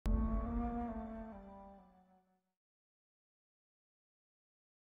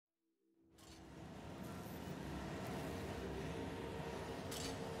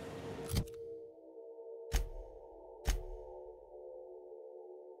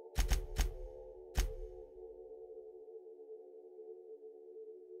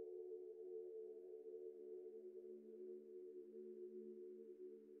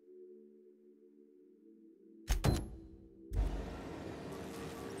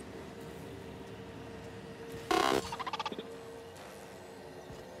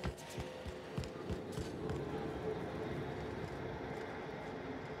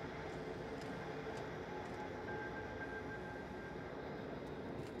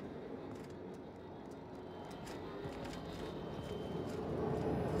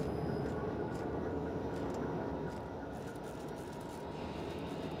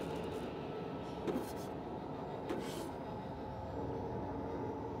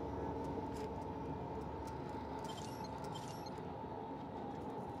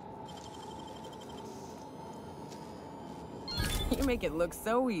make it look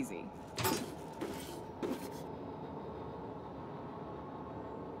so easy.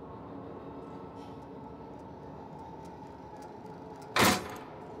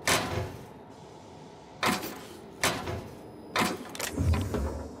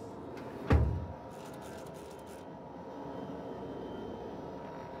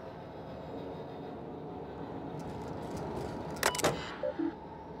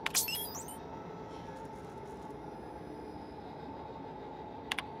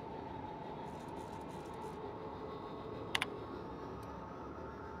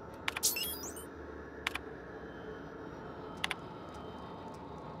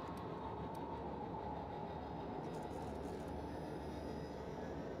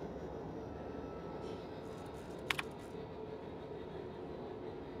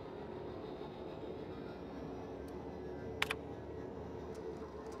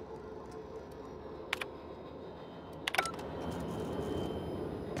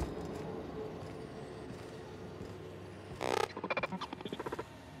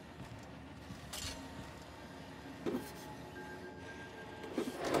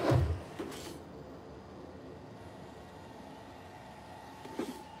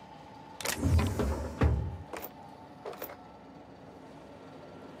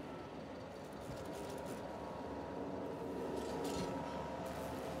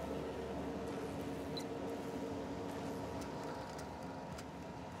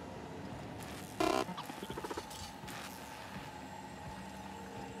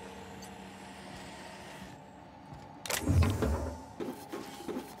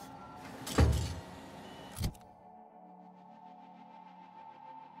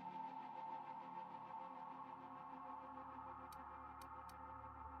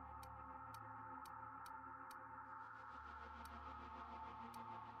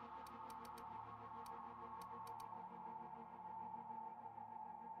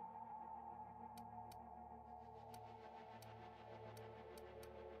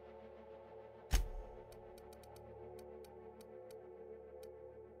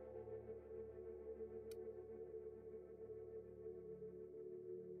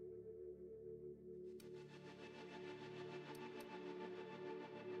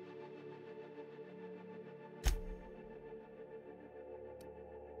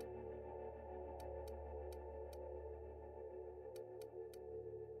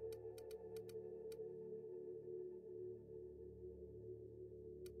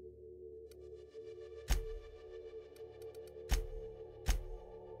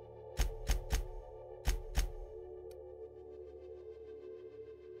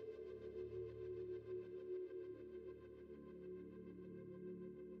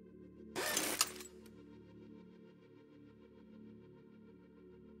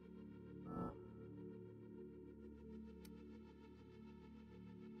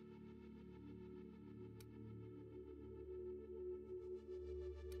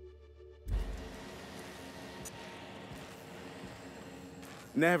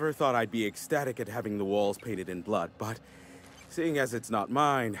 Never thought I'd be ecstatic at having the walls painted in blood, but seeing as it's not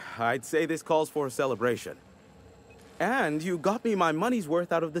mine, I'd say this calls for a celebration. And you got me my money's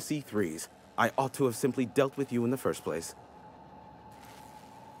worth out of the C3s. I ought to have simply dealt with you in the first place.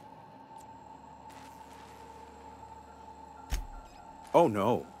 Oh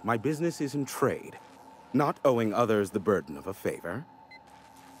no, my business is in trade, not owing others the burden of a favor.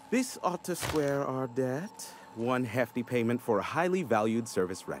 This ought to square our debt. One hefty payment for a highly valued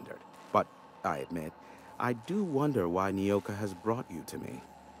service rendered. But, I admit, I do wonder why Nyoka has brought you to me.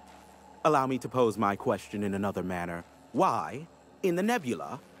 Allow me to pose my question in another manner. Why, in the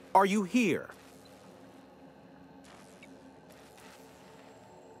nebula, are you here?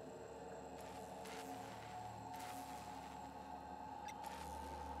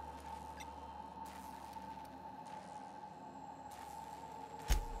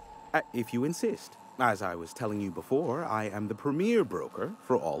 If you insist. As I was telling you before, I am the premier broker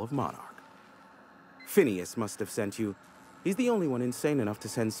for all of Monarque. Phineas must have sent you. He's the only one insane enough to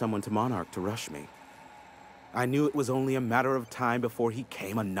send someone to Monarque to rush me. I knew it was only a matter of time before he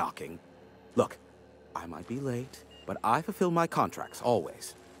came a-knocking. Look, I might be late, but I fulfill my contracts,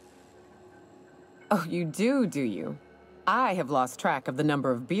 always. Oh, you do you? I have lost track of the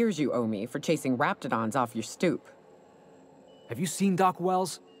number of beers you owe me for chasing raptidons off your stoop. Have you seen Doc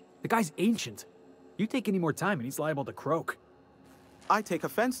Wells? The guy's ancient. You take any more time and he's liable to croak. I take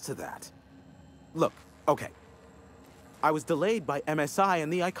offense to that. Look, okay. I was delayed by MSI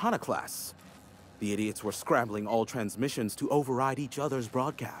and the Iconoclasts. The idiots were scrambling all transmissions to override each other's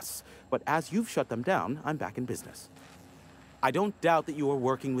broadcasts. But as you've shut them down, I'm back in business. I don't doubt that you are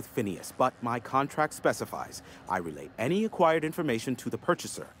working with Phineas, but my contract specifies I relay any acquired information to the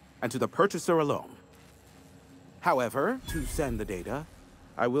purchaser, and to the purchaser alone. However, to send the data,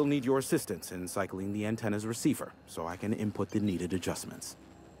 I will need your assistance in cycling the antenna's receiver, so I can input the needed adjustments.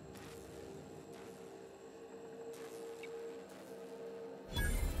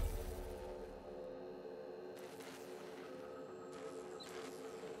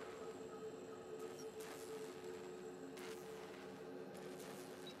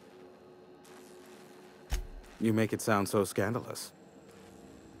 You make it sound so scandalous.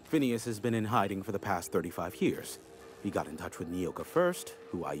 Phineas has been in hiding for the past 35 years. He got in touch with Nyoka first,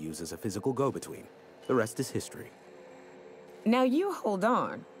 who I use as a physical go-between. The rest is history. Now you hold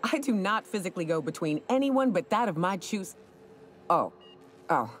on. I do not physically go between anyone but that of my choose. Oh,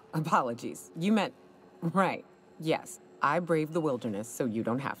 apologies. You meant, right. Yes, I braved the wilderness, so you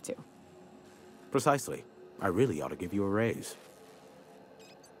don't have to. Precisely. I really ought to give you a raise.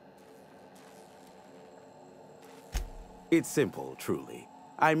 It's simple, truly.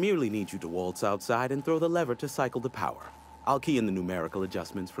 I merely need you to waltz outside and throw the lever to cycle the power. I'll key in the numerical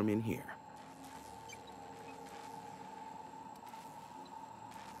adjustments from in here.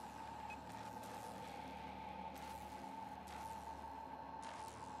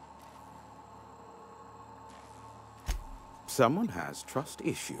 Someone has trust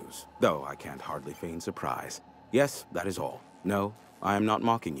issues, though I can't hardly feign surprise. Yes, that is all. No, I am not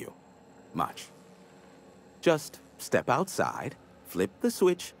mocking you. Much. Just step outside, flip the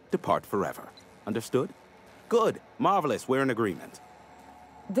switch, depart forever. Understood? Good. Marvelous. We're in agreement.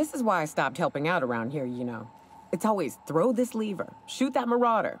 This is why I stopped helping out around here, you know. It's always throw this lever, shoot that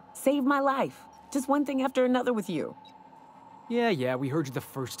marauder, save my life. Just one thing after another with you. Yeah, we heard you the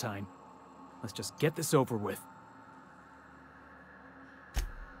first time. Let's just get this over with.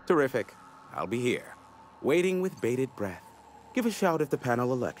 Terrific. I'll be here, waiting with bated breath. Give a shout if the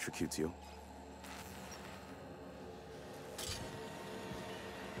panel electrocutes you.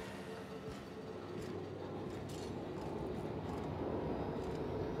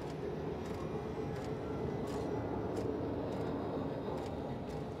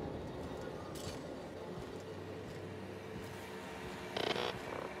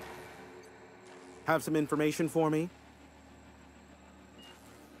 Have some information for me?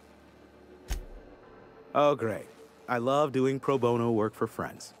 Oh, great. I love doing pro bono work for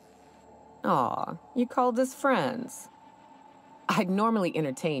friends. Aw, you called us friends. I'd normally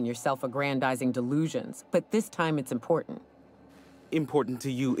entertain your self-aggrandizing delusions, but this time it's important. Important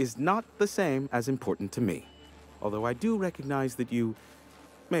to you is not the same as important to me. Although I do recognize that you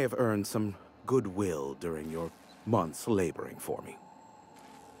may have earned some goodwill during your months laboring for me.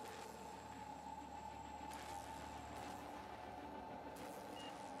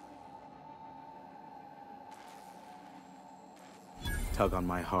 Tug on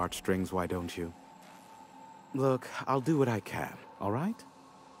my heartstrings, why don't you? Look, I'll do what I can, all right?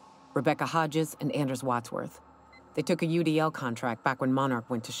 Rebecca Hodges and Anders Wadsworth. They took a UDL contract back when Monarque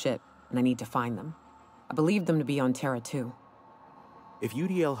went to shit, and I need to find them. I believe them to be on Terra too. If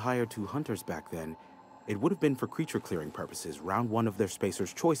UDL hired 2 hunters back then, it would have been for creature clearing purposes round one of their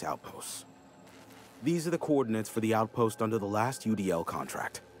Spacer's Choice outposts. These are the coordinates for the outpost under the last UDL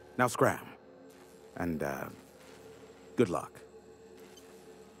contract. Now scram. And, good luck.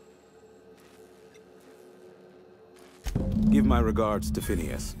 Give my regards to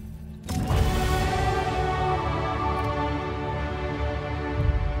Phineas.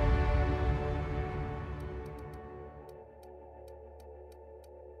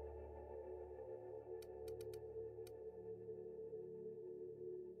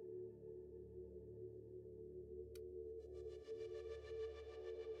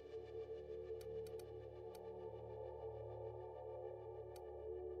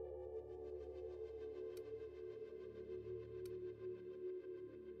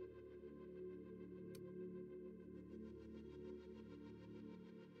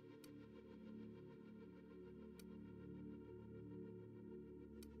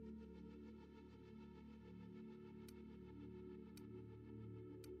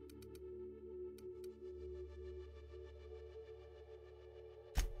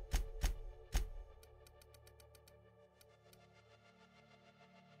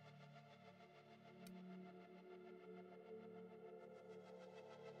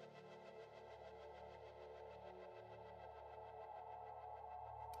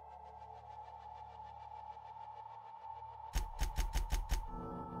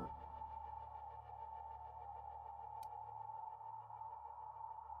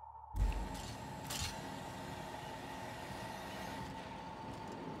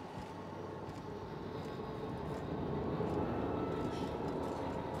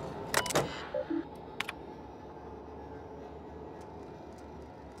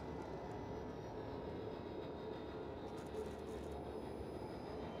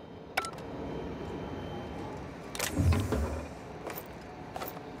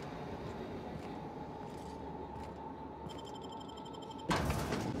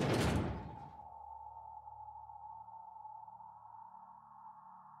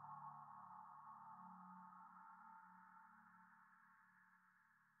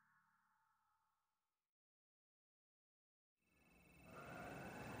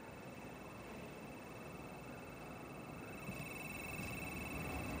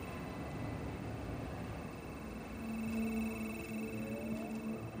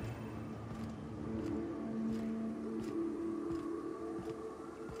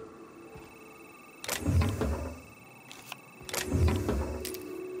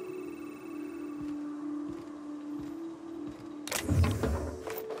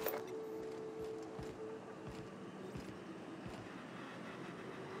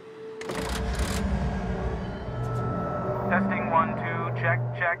 check,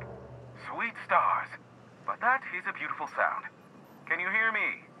 check. Sweet stars. But that is a beautiful sound. Can you hear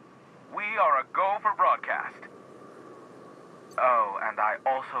me? We are a go for broadcast. Oh, and I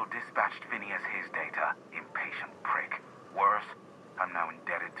also dispatched Phineas his data. Impatient prick. Worse, I'm now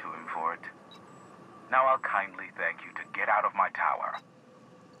indebted to him for it. Now I'll kindly thank you to get out of my tower.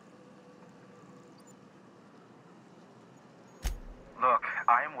 Look,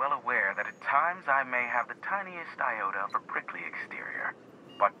 I am well aware that at times I may have the tiniest iota of a prickly exterior,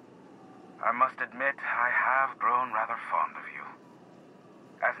 but I must admit I have grown rather fond of you.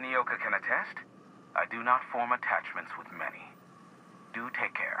 As Nyoka can attest, I do not form attachments with many. Do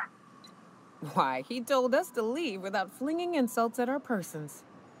take care. Why, he told us to leave without flinging insults at our persons.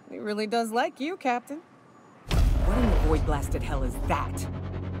 He really does like you, Captain. What in the void-blasted hell is that?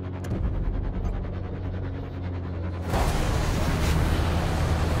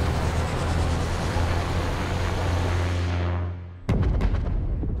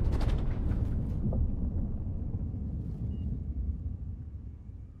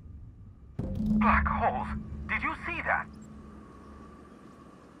 Black holes! Did you see that?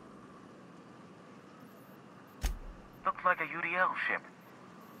 Looked like a UDL ship.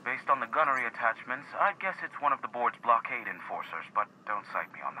 Based on the gunnery attachments, I'd guess it's one of the board's blockade enforcers, but don't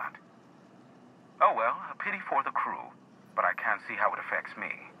cite me on that. Oh well, a pity for the crew, but I can't see how it affects me.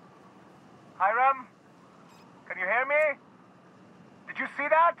 Hiram? Can you hear me? Did you see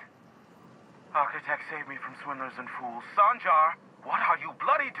that? Architect saved me from swindlers and fools. Sanjar, what are you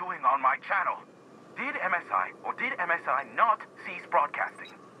bloody doing on my channel? Did MSI or did MSI not cease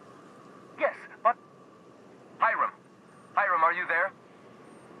broadcasting? Yes, but... Hiram, are you there?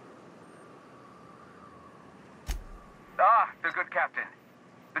 Ah, the good captain.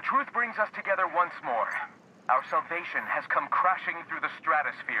 The truth brings us together once more. Our salvation has come crashing through the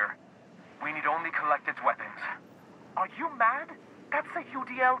stratosphere. We need only collect its weapons. Are you mad? That's a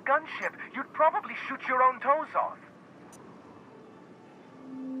UDL gunship. You'd probably shoot your own toes off.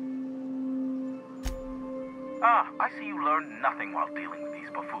 Ah, I see you learned nothing while dealing with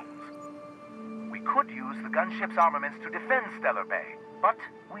these buffoons. We could use the gunship's armaments to defend Stellar Bay, but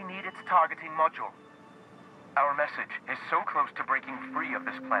we need its targeting module. Our message is so close to breaking free of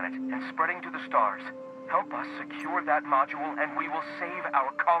this planet and spreading to the stars. Help us secure that module and we will save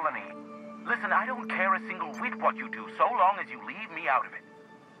our colony. Listen, I don't care a single whit what you do, so long as you leave me out of it.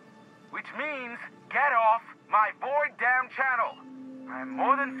 Which means, get off my void damn channel. I'm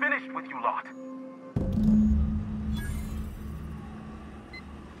more than finished with you lot.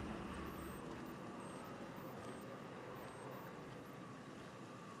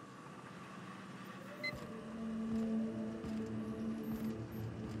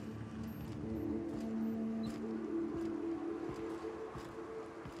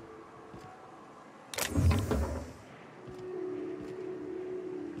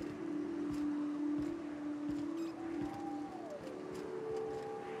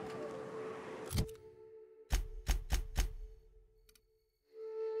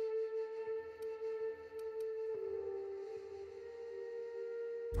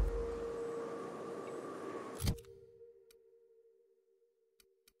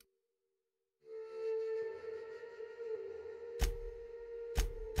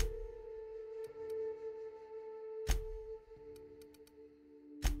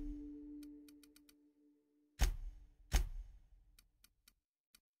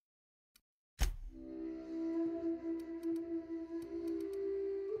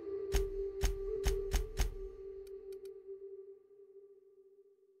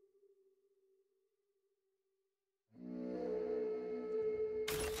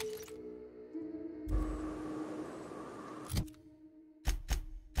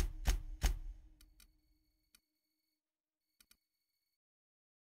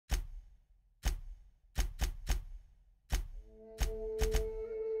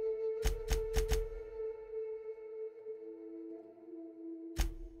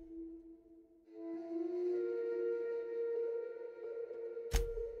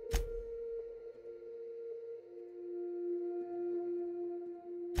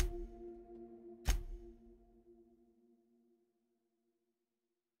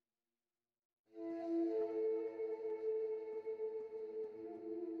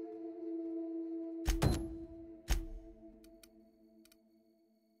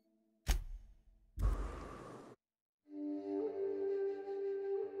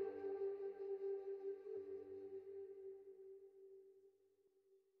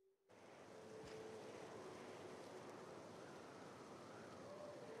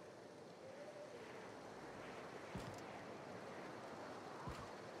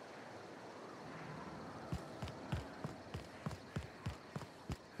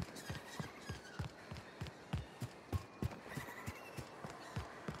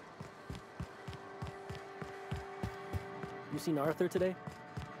 seen Arthur today?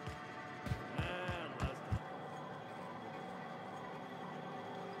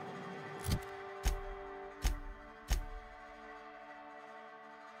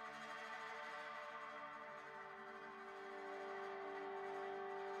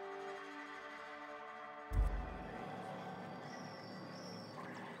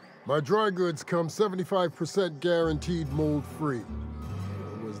 My dry goods come 75% guaranteed mold-free.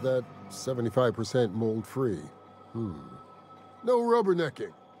 Was that 75% mold-free? No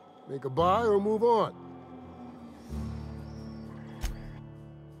rubbernecking. Make a buy or move on.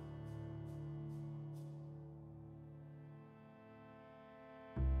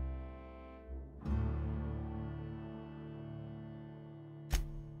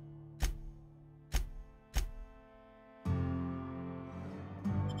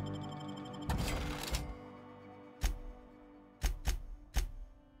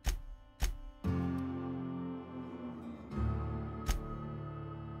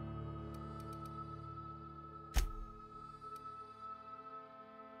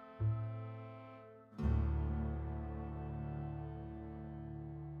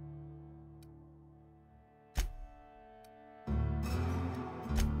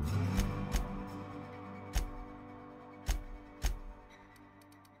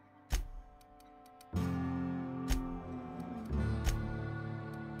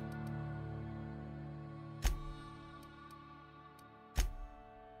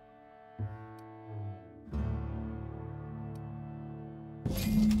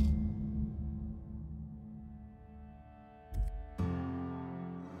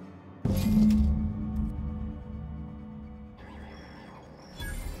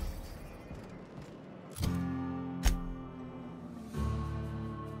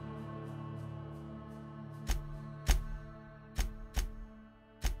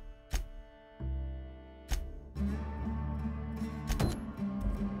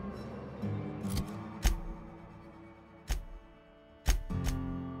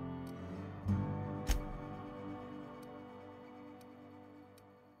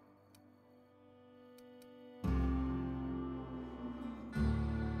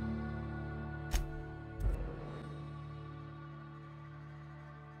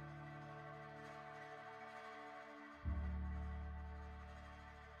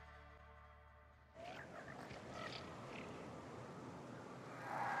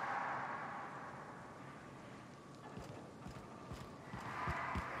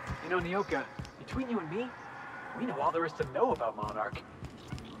 You know, Nyoka, between you and me, we know all there is to know about Monarque.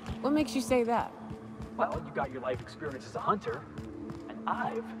 What makes you say that? Well, you got your life experience as a hunter, and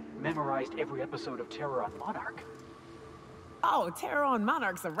I've memorized every episode of Terror on Monarque. Oh, Terror on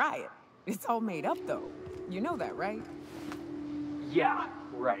Monarch's a riot. It's all made up, though. You know that, right? Yeah,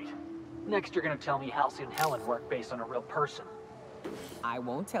 right. Next, you're gonna tell me Halsey and Helen work based on a real person. I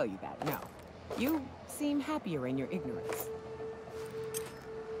won't tell you that, no. You seem happier in your ignorance.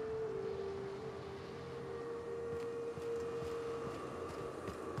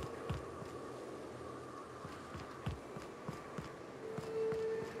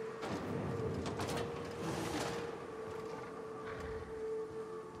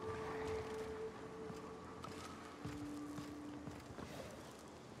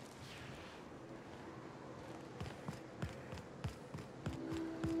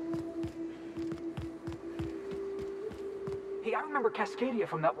 Hey, I remember Cascadia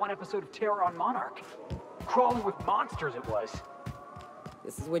from that one episode of Terror on Monarque. Crawling with monsters it was.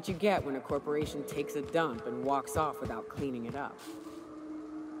 This is what you get when a corporation takes a dump and walks off without cleaning it up.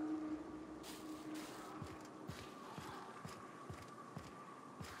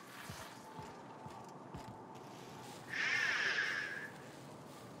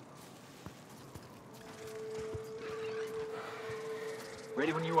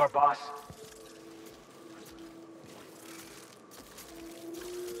 Ready when you are, boss.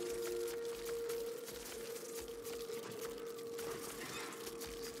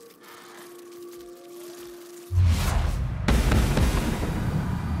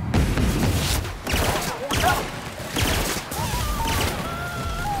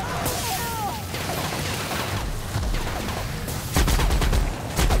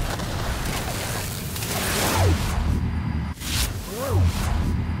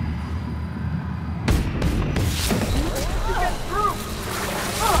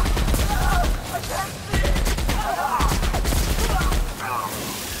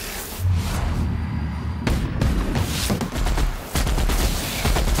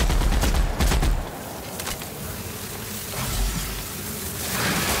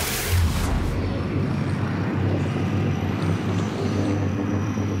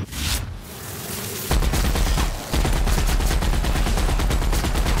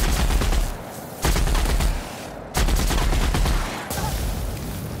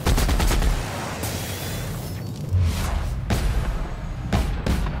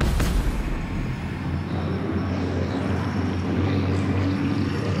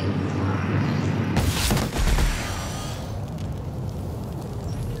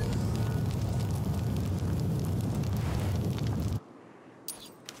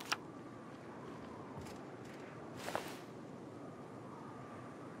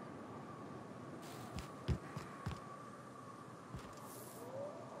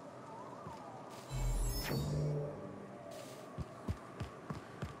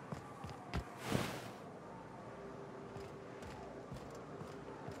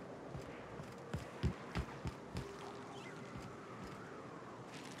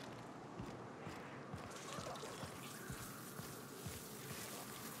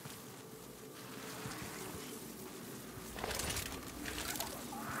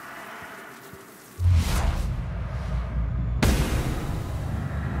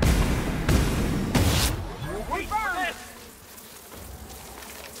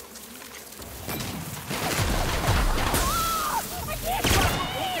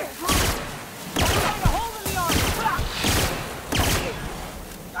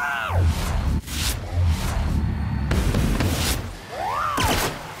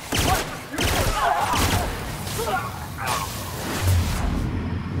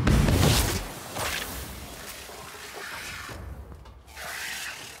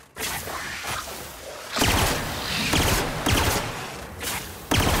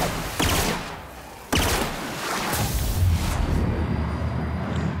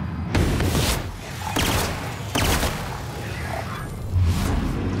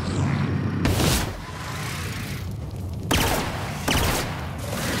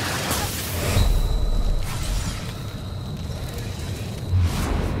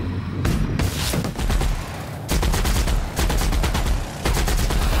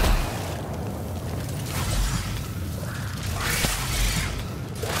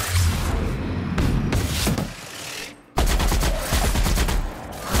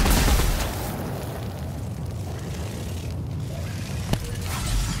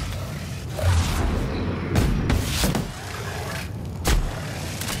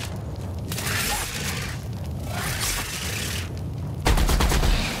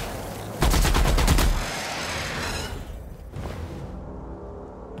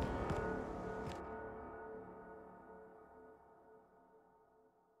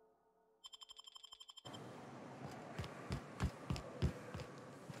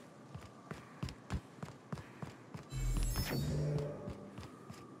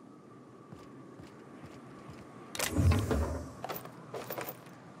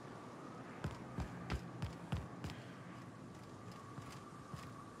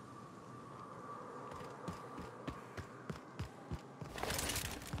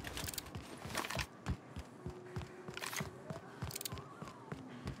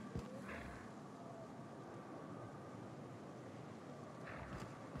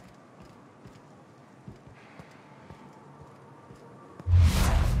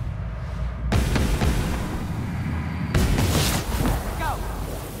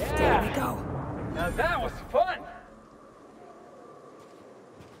 Now that was fun!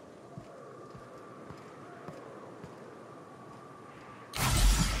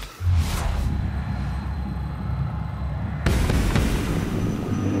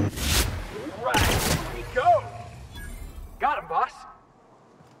 Right, here we go! Got him, boss!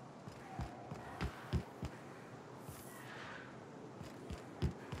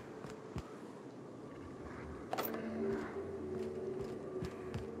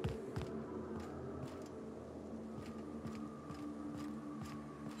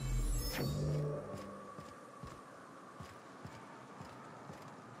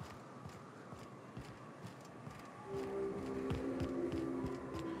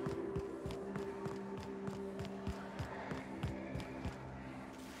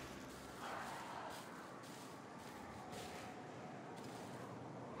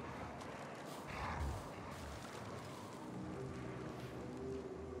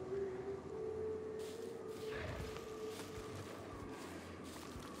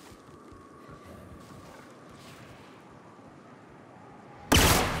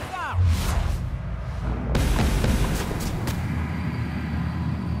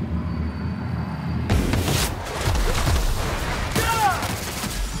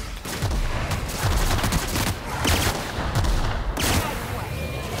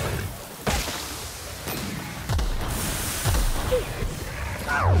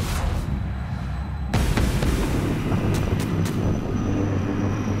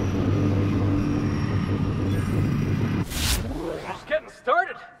 Just getting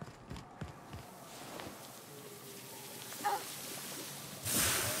started.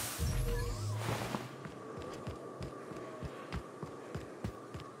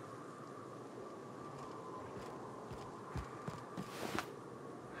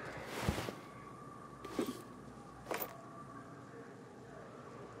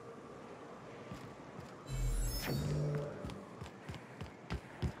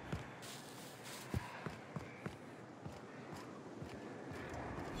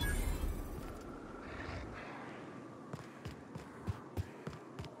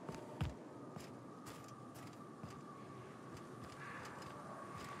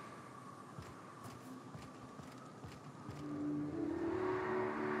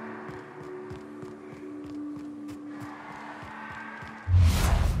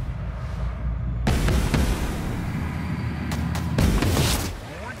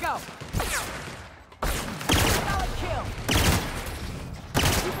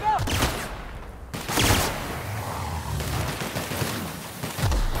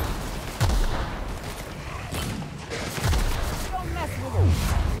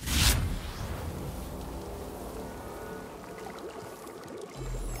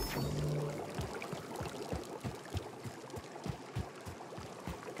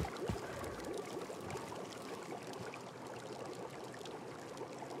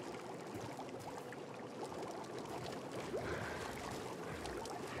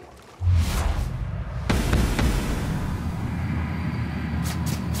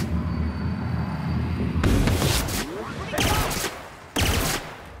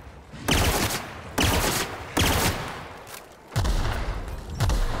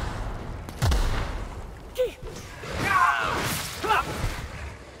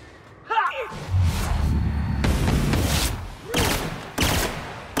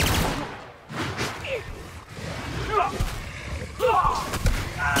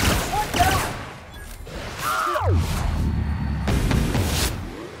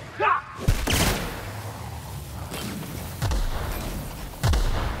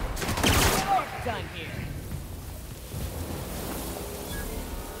 Done here.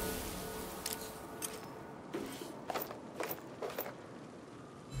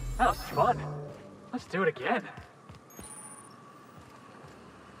 That was fun. Let's do it again.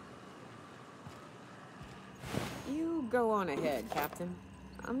 You go on ahead, Captain.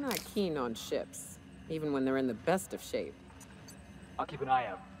 I'm not keen on ships, even when they're in the best of shape. I'll keep an eye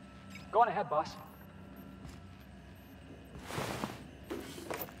out. Go on ahead, boss.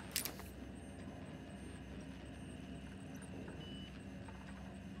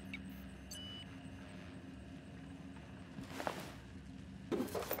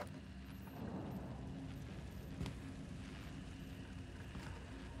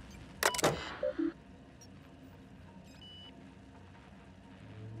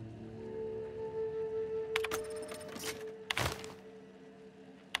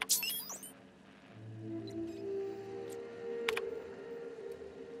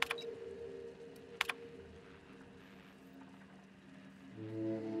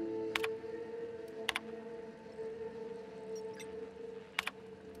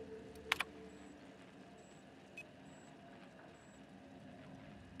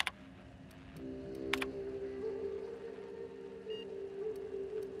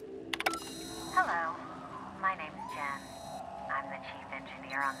 Hello, my name's Jen. I'm the chief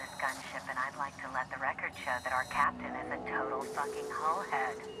engineer on this gunship, and I'd like to let the record show that our captain is a total fucking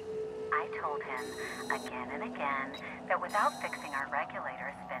hullhead. I told him again and again that without fixing our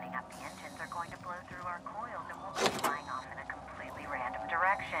regulators, spinning up the engines are going to blow through our coils and we'll be flying off in a completely random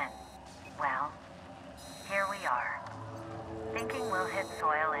direction. Well, here we are. Thinking we'll hit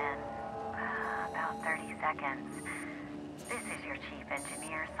soil in about 30 seconds. This is your chief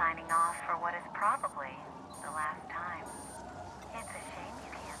engineer signing off for what is probably the last time. It's a shame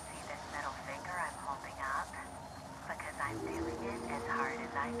you can't see this middle finger I'm holding up, because I'm doing it as hard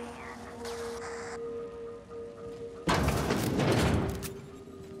as I can.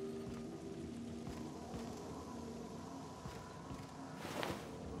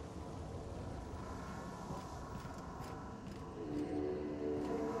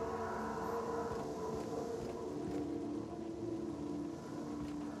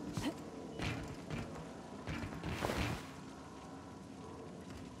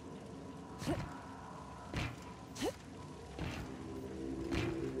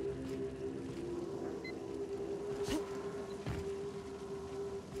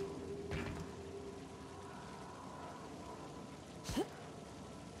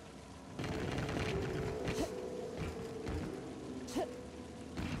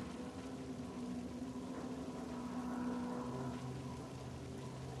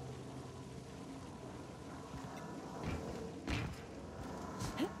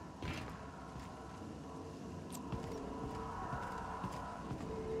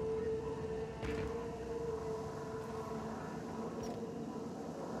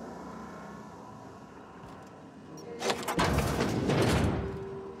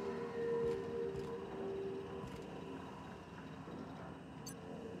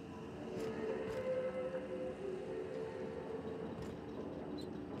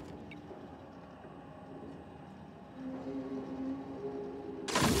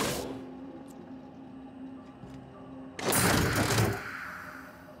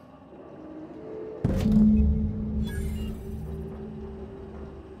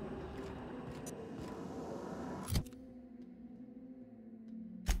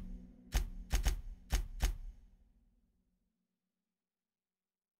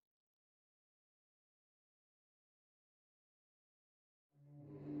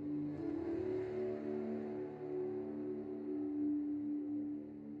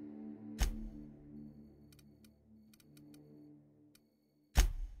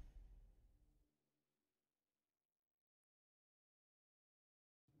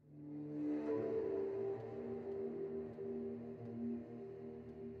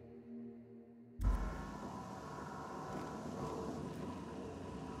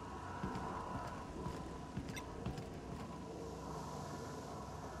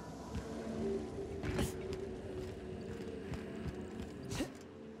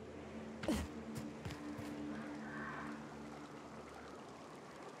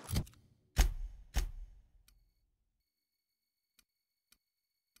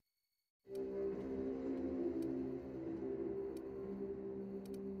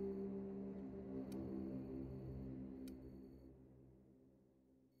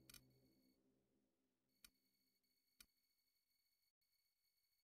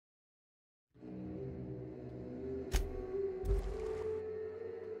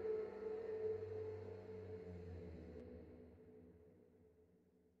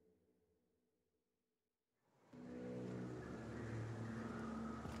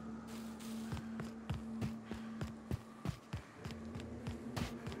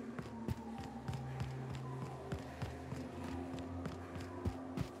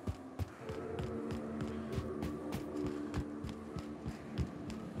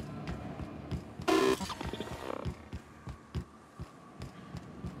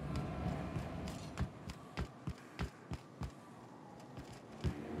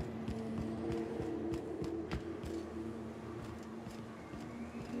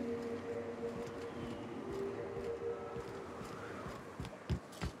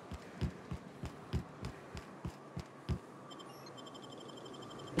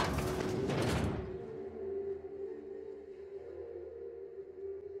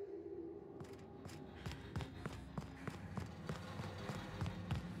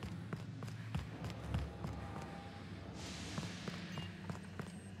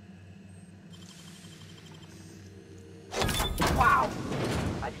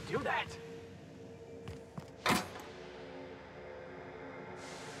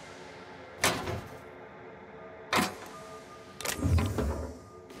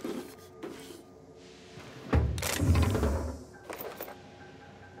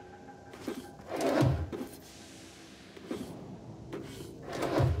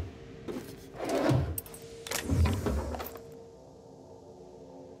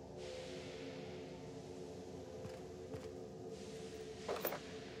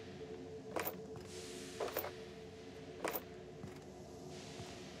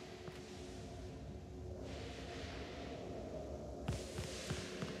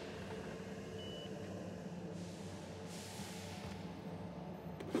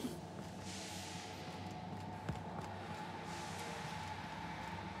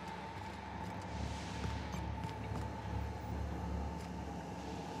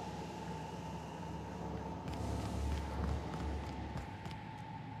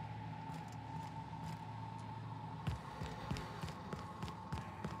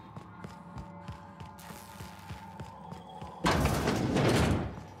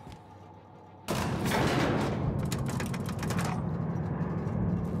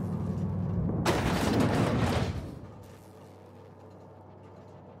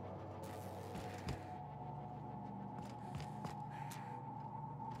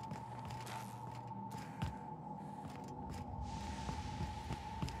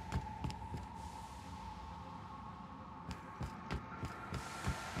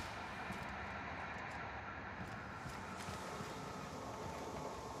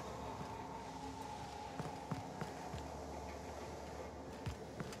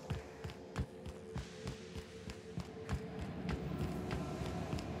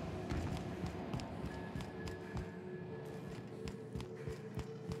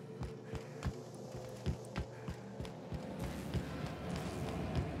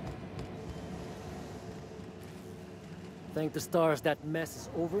 Thank the stars that mess is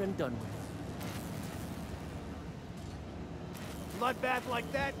over and done with. Bloodbath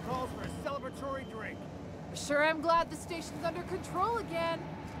like that calls for a celebratory drink. Sure am glad the station's under control again.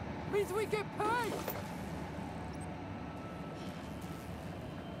 Means we get paid!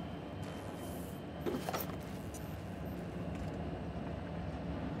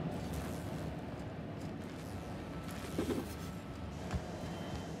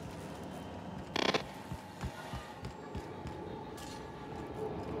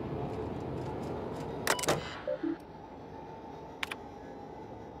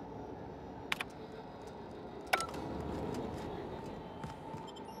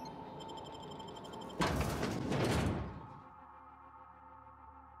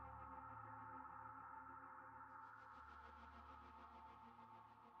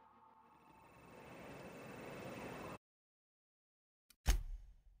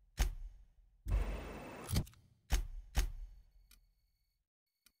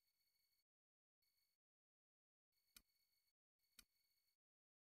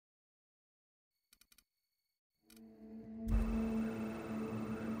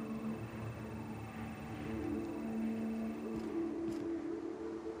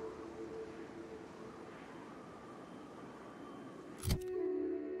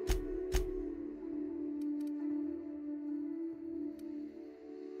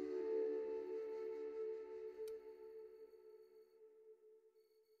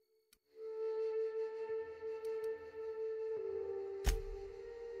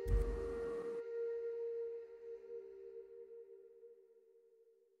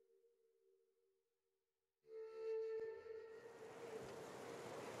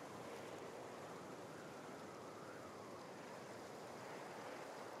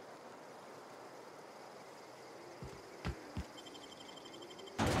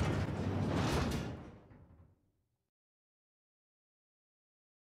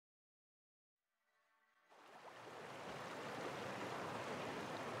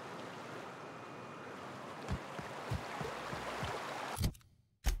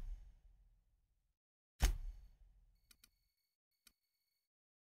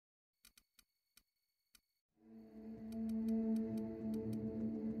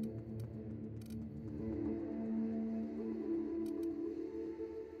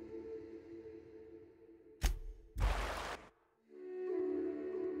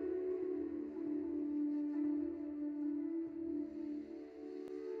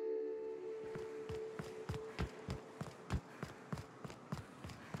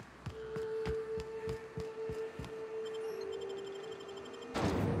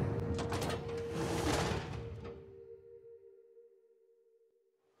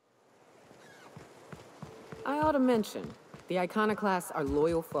 I ought to mention, the Iconoclasts are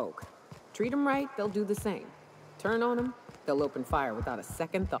loyal folk. Treat them right, they'll do the same. Turn on them, they'll open fire without a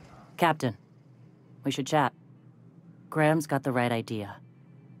second thought. Captain, we should chat. Graham's got the right idea,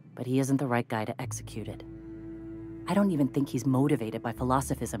 but he isn't the right guy to execute it. I don't even think he's motivated by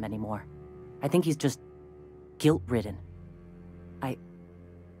philosophism anymore. I think he's just guilt-ridden. I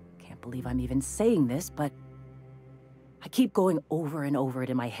can't believe I'm even saying this, but I keep going over and over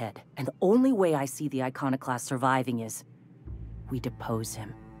it in my head, and the only way I see the Iconoclast surviving is we depose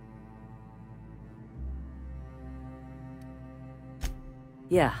him.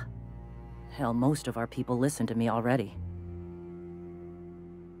 Yeah. Hell, most of our people listen to me already.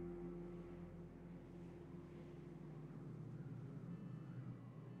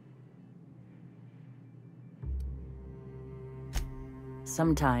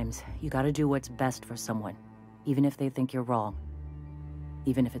 Sometimes, you gotta do what's best for someone, even if they think you're wrong.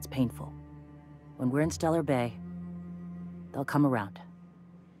 Even if it's painful. When we're in Stellar Bay, they'll come around.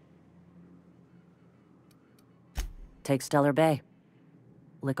 Take Stellar Bay.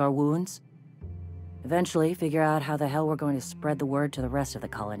 Lick our wounds. Eventually, figure out how the hell we're going to spread the word to the rest of the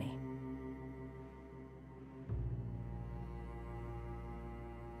colony.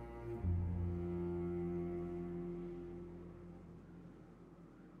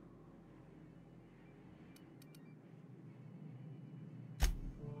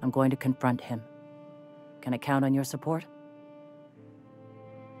 I'm going to confront him. Can I count on your support?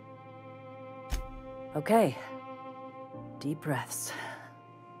 Okay. Deep breaths.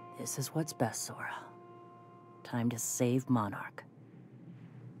 This is what's best, Sora. Time to save Monarque.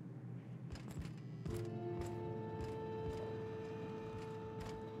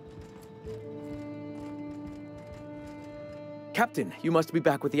 Captain, you must be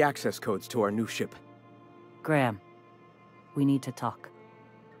back with the access codes to our new ship. Graham, we need to talk.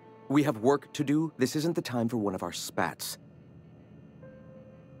 We have work to do. This isn't the time for one of our spats.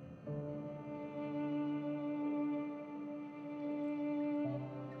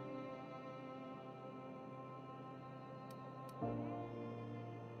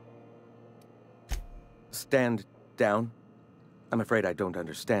 Stand down? I'm afraid I don't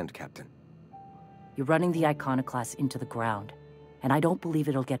understand, Captain. You're running the Iconoclast into the ground, and I don't believe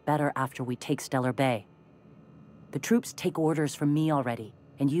it'll get better after we take Stellar Bay. The troops take orders from me already,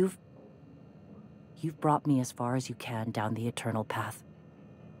 and you've brought me as far as you can down the Eternal Path.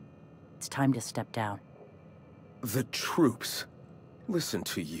 It's time to step down. The troops? Listen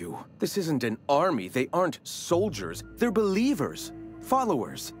to you. This isn't an army. They aren't soldiers. They're believers.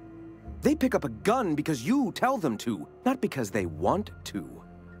 Followers. They pick up a gun because you tell them to, not because they want to.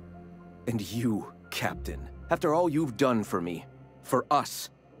 And you, Captain, after all you've done for me, for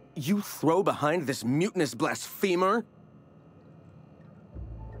us, you throw behind this mutinous blasphemer?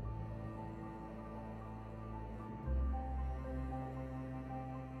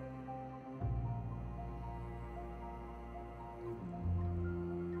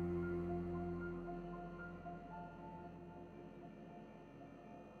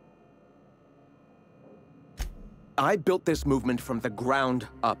 I built this movement from the ground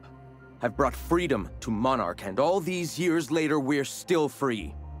up. I've brought freedom to Monarque, and all these years later, we're still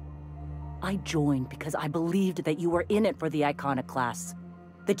free. I joined because I believed that you were in it for the Iconoclasts.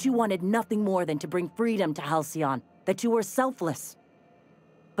 That you wanted nothing more than to bring freedom to Halcyon. That you were selfless.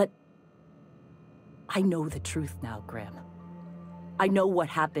 But I know the truth now, Graham. I know what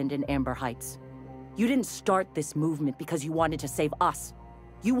happened in Amber Heights. You didn't start this movement because you wanted to save us.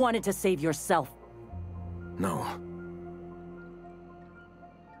 You wanted to save yourself. No.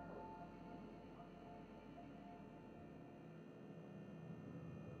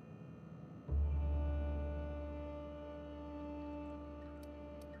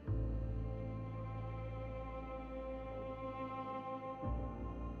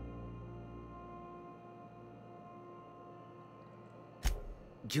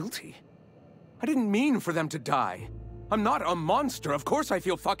 Guilty? I didn't mean for them to die. I'm not a monster. Of course I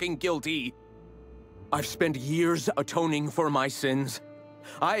feel fucking guilty. I've spent years atoning for my sins.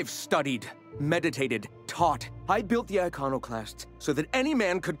 I've studied, meditated, taught. I built the Iconoclasts so that any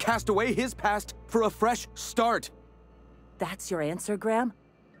man could cast away his past for a fresh start. That's your answer, Graham?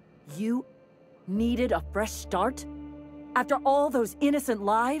 You needed a fresh start? After all those innocent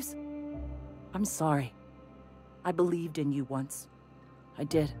lives? I'm sorry. I believed in you once. I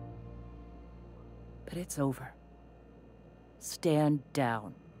did. But it's over. Stand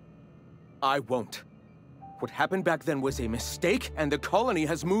down. I won't. What happened back then was a mistake, and the colony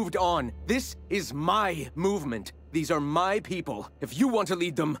has moved on. This is my movement. These are my people. If you want to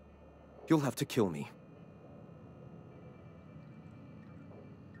lead them, you'll have to kill me.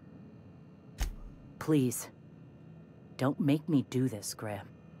 Please. Don't make me do this, Graham.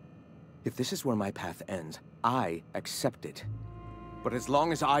 If this is where my path ends, I accept it. But as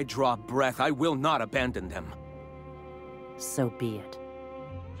long as I draw breath, I will not abandon them. So be it.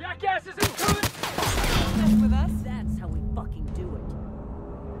 Jackass is incoming! Mess with us? That's how we fucking do it.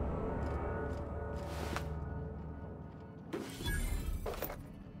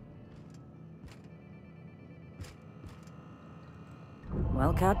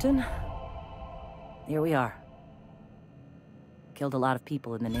 Well, Captain, here we are. Killed a lot of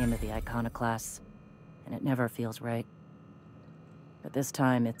people in the name of the Iconoclasts, and it never feels right. But this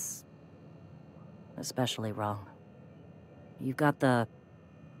time, it's especially wrong. You've got the...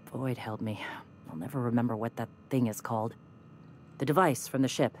 Void held me. I'll never remember what that thing is called. The device from the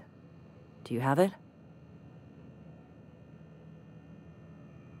ship. Do you have it?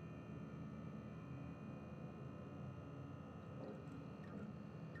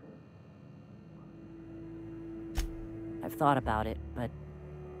 I've thought about it, but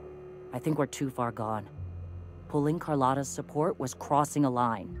I think we're too far gone. Pulling Carlotta's support was crossing a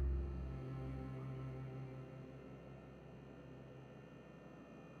line.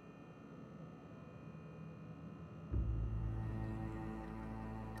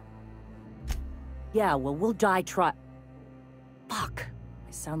 Yeah, well, we'll die Fuck.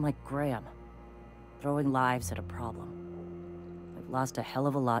 I sound like Graham. Throwing lives at a problem. We've lost a hell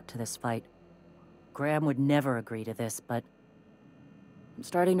of a lot to this fight. Graham would never agree to this, but I'm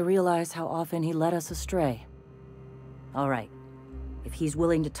starting to realize how often he led us astray. All right. If he's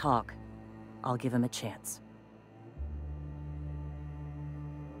willing to talk, I'll give him a chance.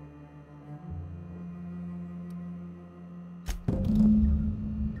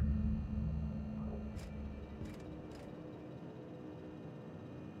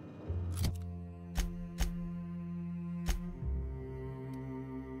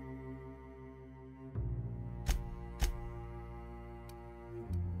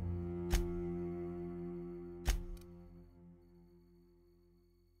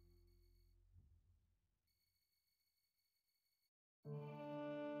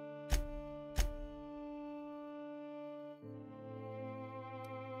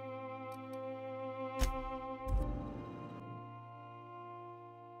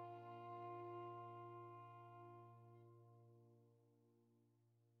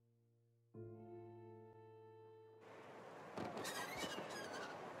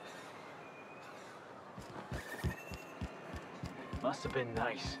 must have been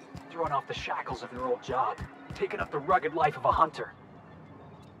nice, throwing off the shackles of your old job, taking up the rugged life of a hunter.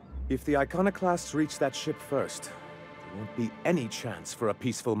 If the iconoclasts reach that ship first, there won't be any chance for a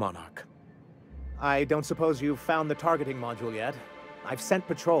peaceful monarch. I don't suppose you've found the targeting module yet. I've sent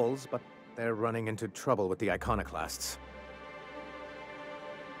patrols, but they're running into trouble with the iconoclasts.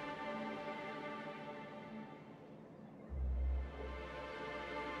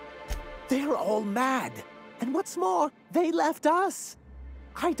 They're all mad! And what's more, they left us!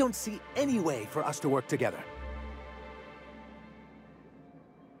 I don't see any way for us to work together.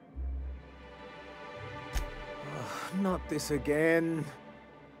 Not this again.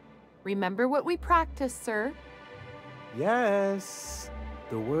 Remember what we practiced, sir. Yes.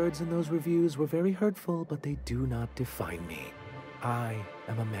 The words in those reviews were very hurtful, but they do not define me. I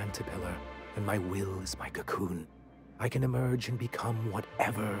am a mantipillar, and my will is my cocoon. I can emerge and become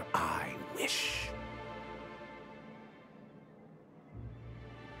whatever I wish.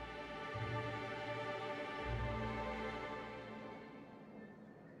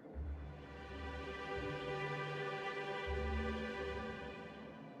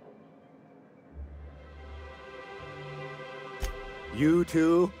 You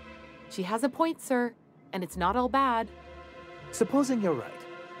too? She has a point, sir, and it's not all bad. Supposing you're right,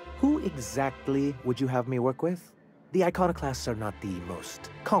 who exactly would you have me work with? The iconoclasts are not the most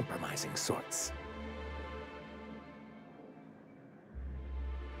compromising sorts.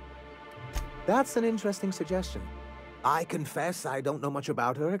 That's an interesting suggestion. I confess I don't know much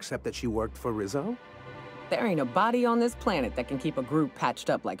about her except that she worked for Rizzo. There ain't a body on this planet that can keep a group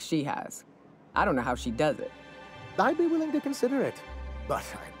patched up like she has. I don't know how she does it. I'd be willing to consider it, but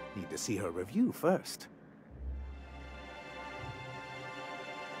I need to see her review first.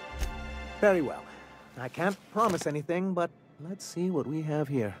 Very well. I can't promise anything, but let's see what we have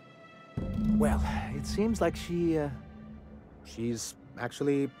here. Well, it seems like she's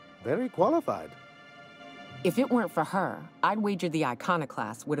actually very qualified. If it weren't for her, I'd wager the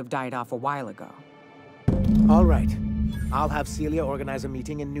iconoclast would have died off a while ago. All right. I'll have Celia organize a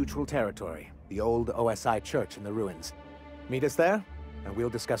meeting in neutral territory, the old OSI church in the ruins. Meet us there, and we'll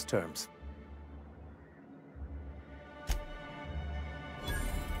discuss terms.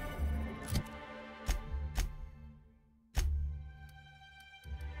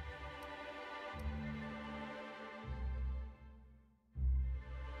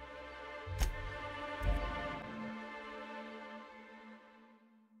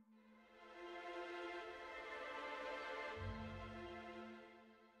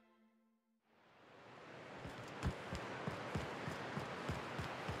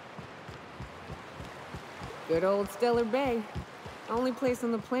 Good old Stellar Bay. Only place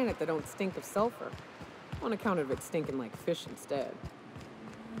on the planet that don't stink of sulfur. On account of it stinking like fish instead.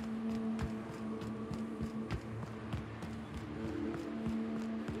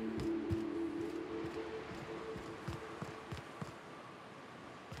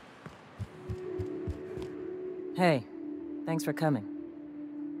 Hey, thanks for coming.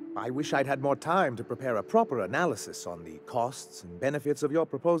 I wish I'd had more time to prepare a proper analysis on the costs and benefits of your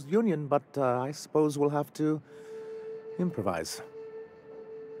proposed union, but I suppose we'll have to improvise.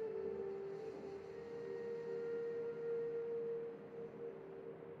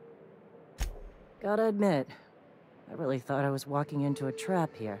 Gotta admit, I really thought I was walking into a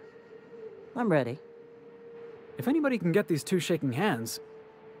trap here. I'm ready. If anybody can get these two shaking hands,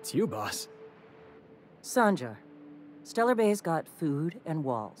 it's you, boss. Sanjar, Stellar Bay's got food and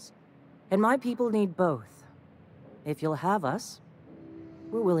walls. And my people need both. If you'll have us,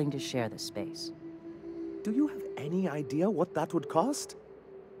 we're willing to share the space. Do you have any idea what that would cost?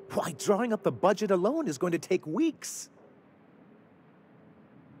 Why, drawing up the budget alone is going to take weeks.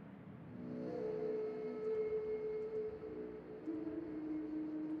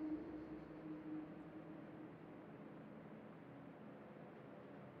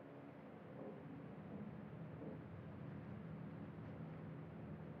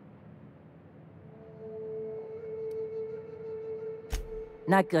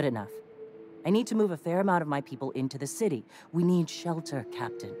 Not good enough. I need to move a fair amount of my people into the city. We need shelter,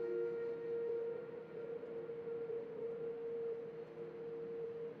 Captain.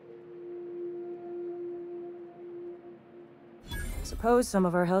 Suppose some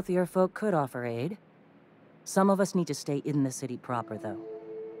of our healthier folk could offer aid. Some of us need to stay in the city proper, though.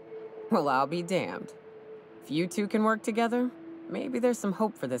 Well, I'll be damned. If you two can work together, maybe there's some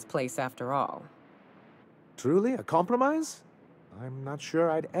hope for this place after all. Truly, a compromise? I'm not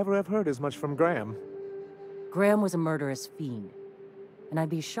sure I'd ever have heard as much from Graham. Graham was a murderous fiend, and I'd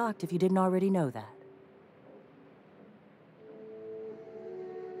be shocked if you didn't already know that.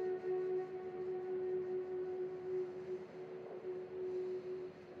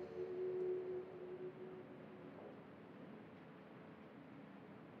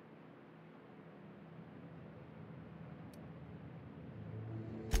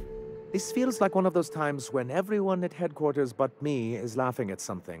 This feels like one of those times when everyone at headquarters but me is laughing at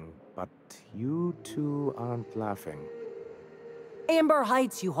something, but you two aren't laughing. Amber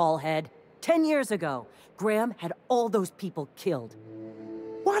Heights, you haulhead. 10 years ago, Graham had all those people killed.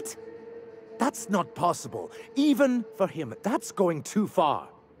 What? That's not possible. Even for him, that's going too far.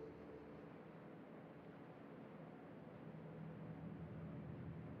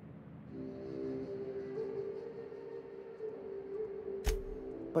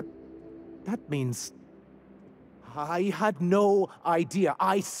 But that means... I had no idea,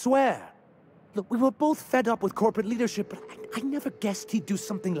 I swear. Look, we were both fed up with corporate leadership, but I never guessed he'd do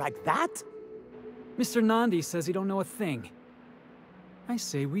something like that. Mr. Nandi says he don't know a thing. I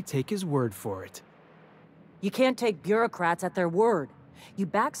say we take his word for it. You can't take bureaucrats at their word. You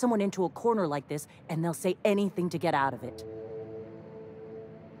back someone into a corner like this, and they'll say anything to get out of it.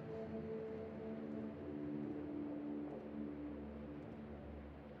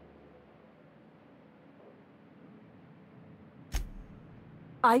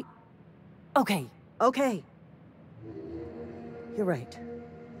 Okay. You're right.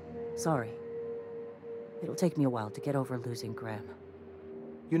 Sorry. It'll take me a while to get over losing Graham.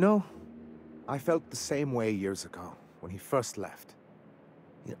 You know, I felt the same way years ago, when he first left.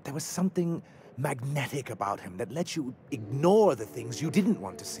 You know, there was something magnetic about him that let you ignore the things you didn't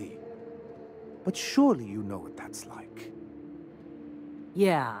want to see. But surely you know what that's like.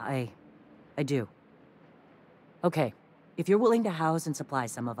 Yeah, I do. Okay, if you're willing to house and supply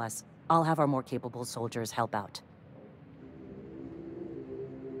some of us, I'll have our more capable soldiers help out.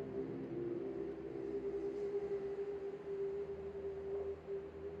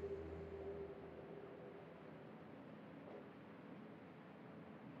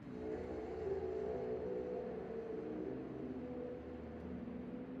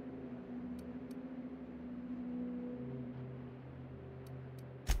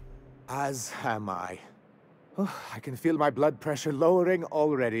 As am I. Oh, I can feel my blood pressure lowering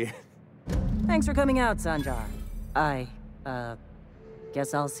already. Thanks for coming out, Sanjar.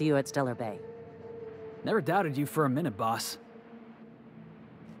 Guess I'll see you at Stellar Bay. Never doubted you for a minute, boss.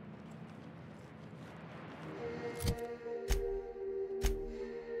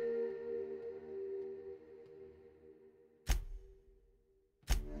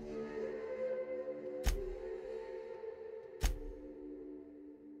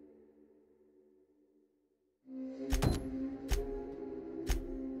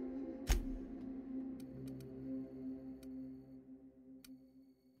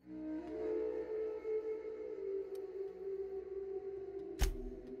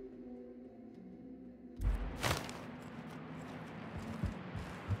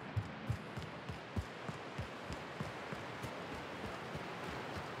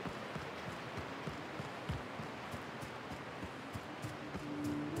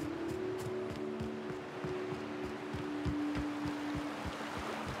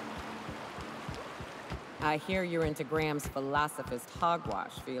 I hear you're into Graham's philosophist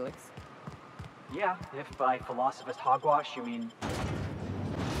hogwash, Felix. Yeah, if by philosophist hogwash you mean...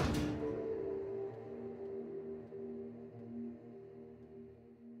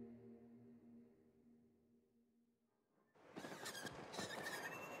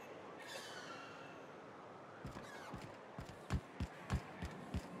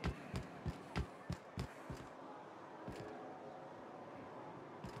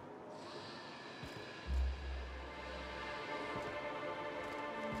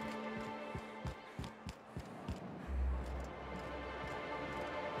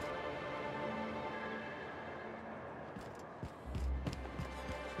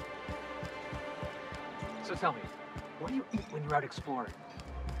 So tell me, what do you eat when you're out exploring?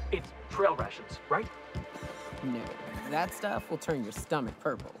 It's trail rations, right? No, that stuff will turn your stomach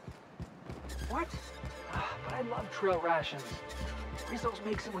purple. What? But I love trail rations. Rizzo's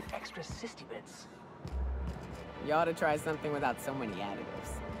makes it with extra cysty bits. You ought to try something without so many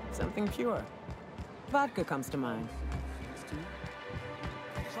additives. Something pure. Vodka comes to mind.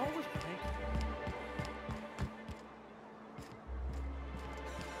 It's always pink.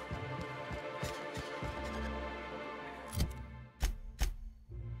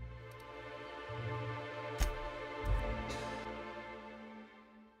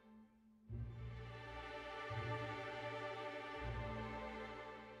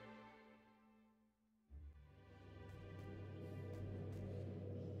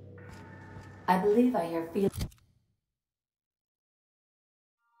 I believe I hear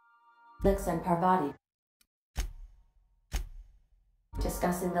Felix and Parvati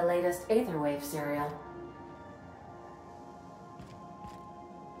discussing the latest Aetherwave serial.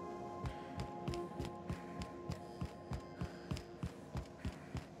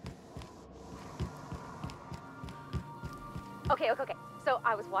 Okay. So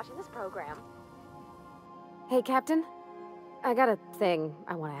I was watching this program. Hey, Captain. I got a thing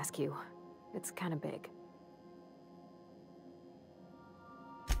I want to ask you. It's kind of big.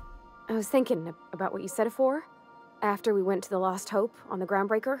 I was thinking about what you said afore, after we went to the Lost Hope on the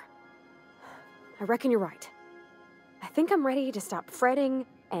Groundbreaker. I reckon you're right. I think I'm ready to stop fretting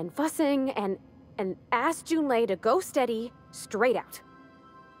and fussing and ask Junlei to go steady, straight out.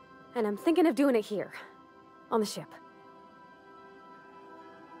 And I'm thinking of doing it here, on the ship.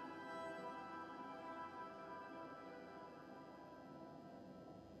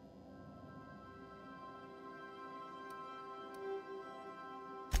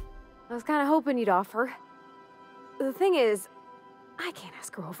 I was kind of hoping you'd offer. The thing is, I can't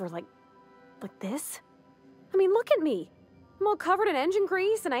ask her over like this. I mean, look at me. I'm all covered in engine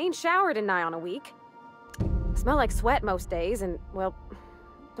grease and I ain't showered in nigh on a week. I smell like sweat most days and, well,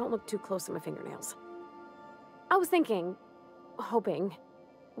 don't look too close at my fingernails. I was thinking, hoping,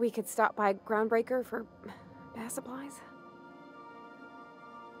 we could stop by Groundbreaker for bath supplies.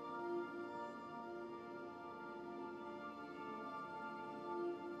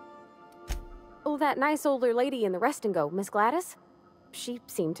 Oh, that nice older lady in the rest and go, Miss Gladys? She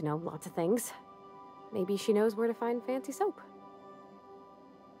seemed to know lots of things. Maybe she knows where to find fancy soap.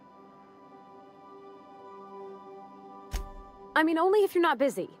 I mean, only if you're not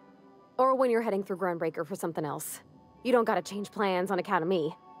busy. Or when you're heading through Groundbreaker for something else. You don't gotta change plans on account of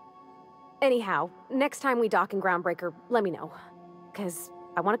me. Anyhow, next time we dock in Groundbreaker, let me know. 'Cause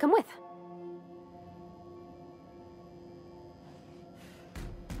I wanna come with.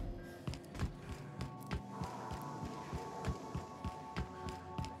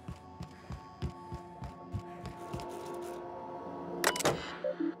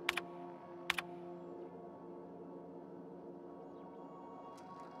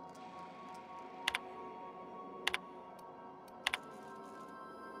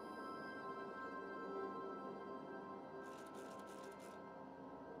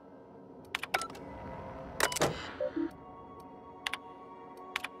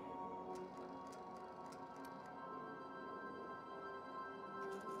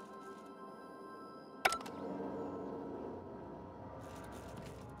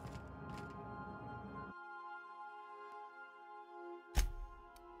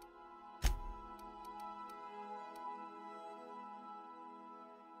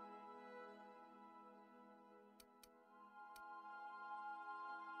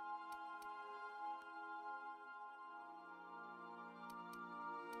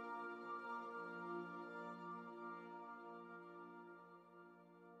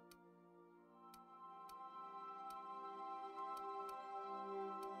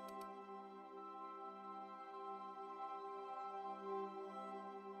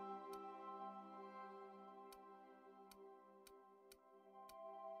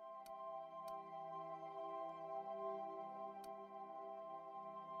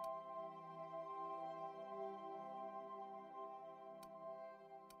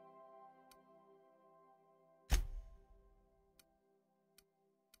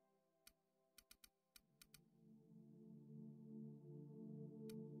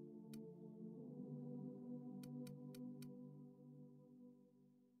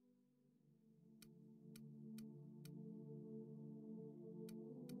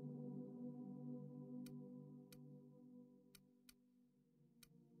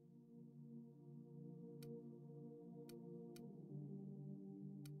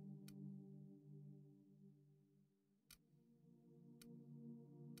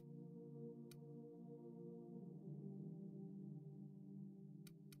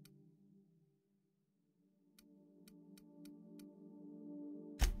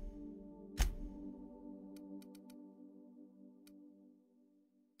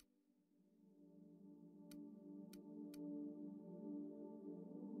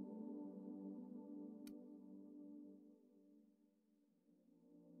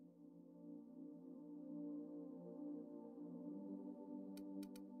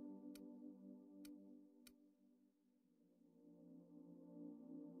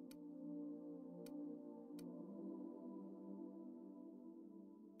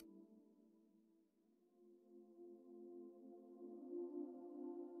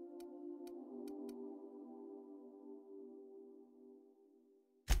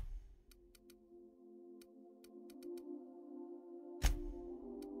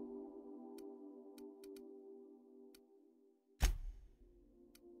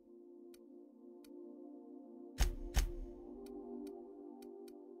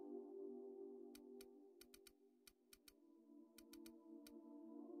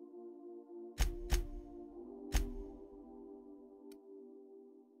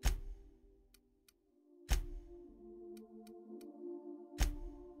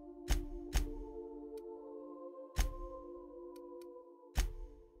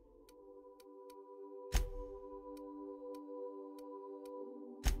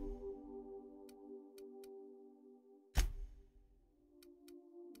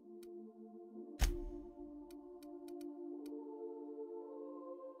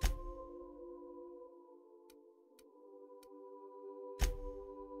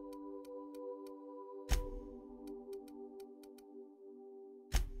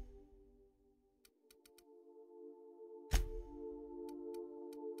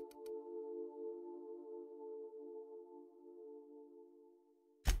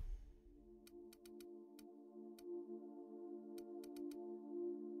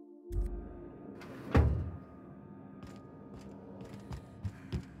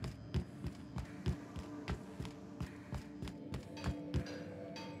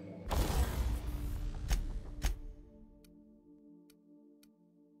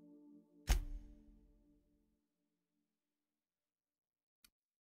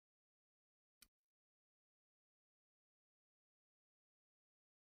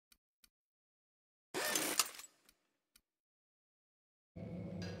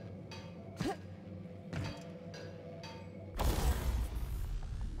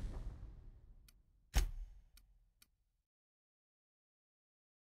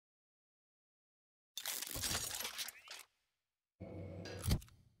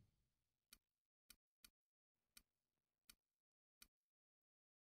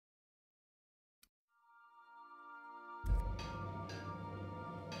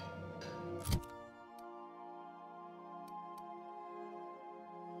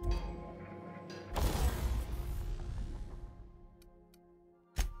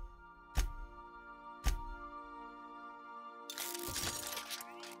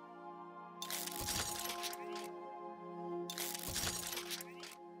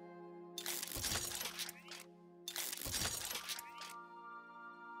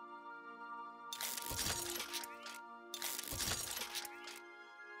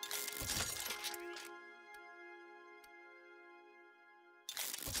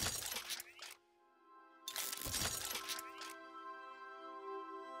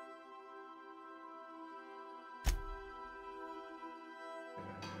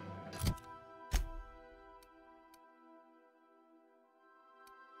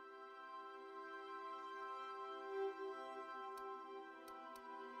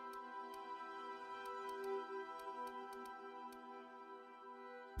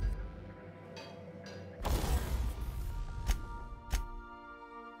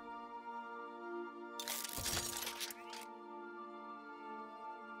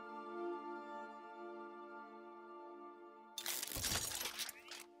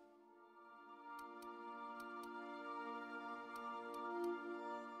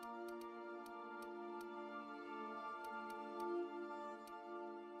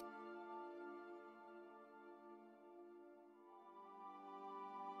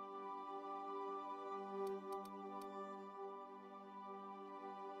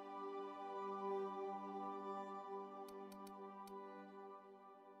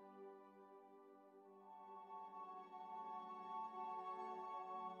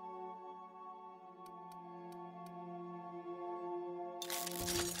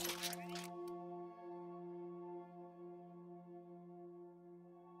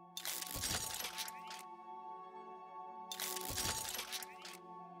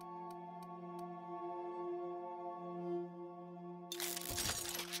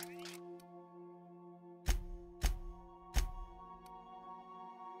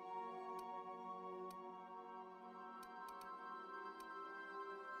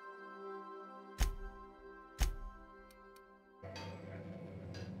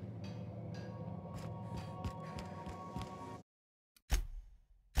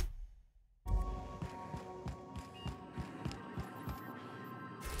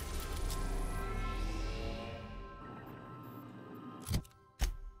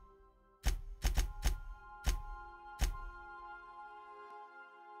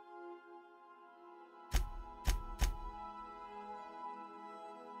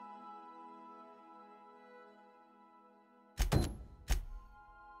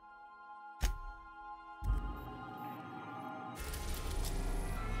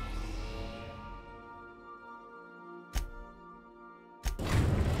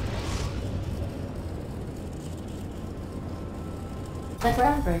 The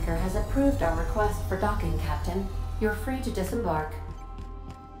groundbreaker has approved our request for docking, Captain. You're free to disembark.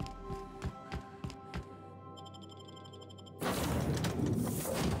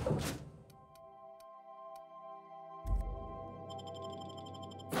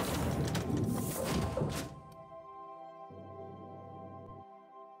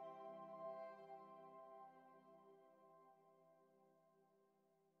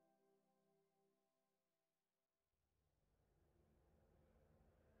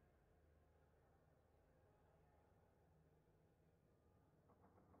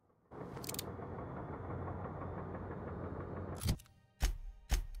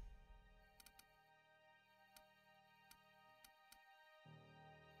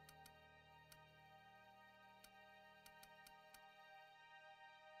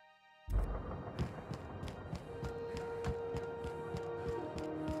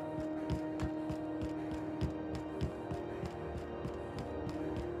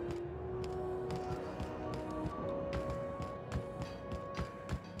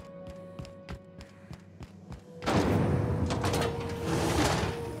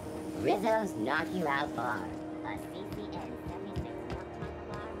 Rizzo's Knock You Out Bar. A CCN 76 milk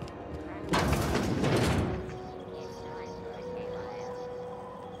bar. It's time for a KYO.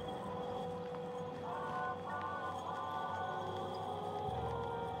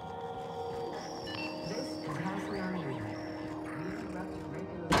 This is House Monarque.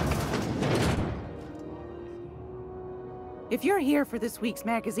 If you're here for this week's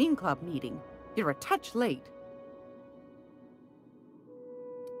magazine club meeting, you're a touch late.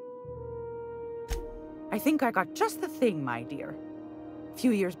 I think I got just the thing, my dear. A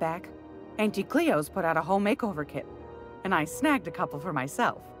few years back, Auntie Cleo's put out a home makeover kit, and I snagged a couple for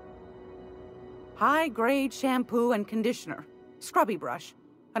myself. High-grade shampoo and conditioner, scrubby brush,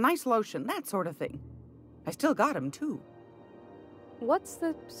 a nice lotion, that sort of thing. I still got 'em, too. What's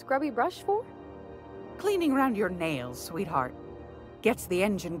the scrubby brush for? Cleaning around your nails, sweetheart. Gets the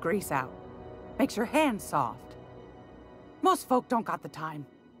engine grease out. Makes your hands soft. Most folk don't got the time,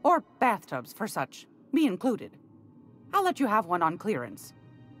 or bathtubs for such. Me included. I'll let you have one on clearance.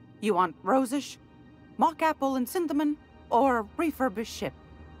 You want rosish, mock apple and cinnamon, or refurbished ship?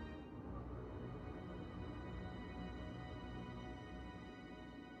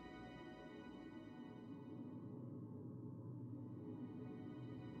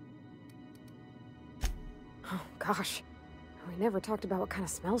 Oh, gosh. We never talked about what kind of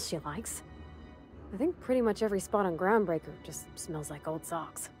smells she likes. I think pretty much every spot on Groundbreaker just smells like old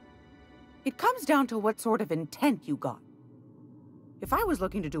socks. It comes down to what sort of intent you got. If I was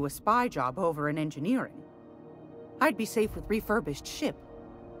looking to do a spy job over in engineering, I'd be safe with refurbished ship.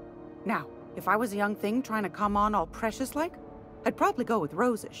 Now, if I was a young thing trying to come on all precious-like, I'd probably go with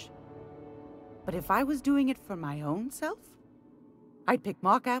rosish. But if I was doing it for my own self, I'd pick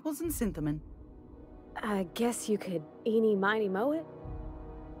mock apples and cinnamon. I guess you could eeny-miny-moe it?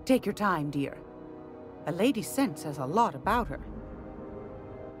 Take your time, dear. A lady's scent says a lot about her.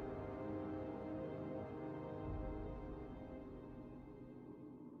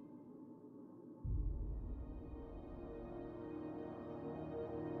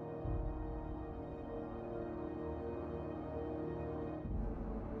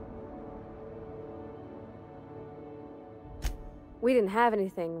 We didn't have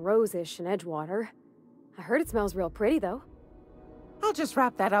anything rosish in Edgewater. I heard it smells real pretty, though. I'll just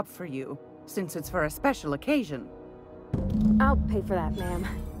wrap that up for you, since it's for a special occasion. I'll pay for that, ma'am.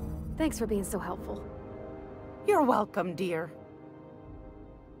 Thanks for being so helpful. You're welcome, dear.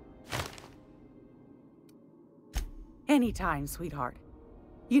 Anytime, sweetheart.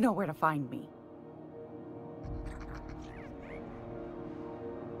 You know where to find me.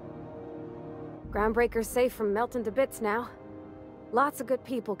 Groundbreaker's safe from melting to bits now. Lots of good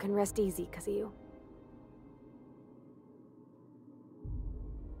people can rest easy because of you.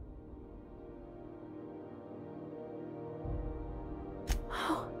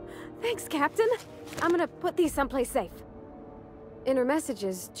 Oh, thanks, Captain. I'm gonna put these someplace safe. In her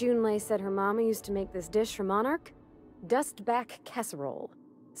messages, Junlei said her mama used to make this dish for Monarque. Dustback casserole.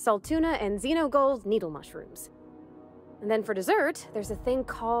 Saltuna and xenogold needle mushrooms. And then for dessert, there's a thing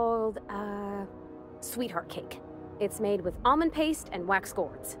called, sweetheart cake. It's made with almond paste and wax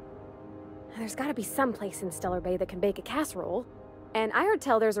gourds. There's gotta be some place in Stellar Bay that can bake a casserole. And I heard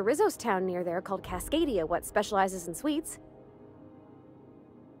tell there's a Rizzo's town near there called Cascadia what specializes in sweets.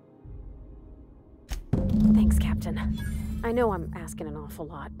 Thanks, Captain. I know I'm asking an awful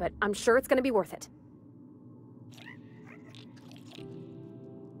lot, but I'm sure it's gonna be worth it.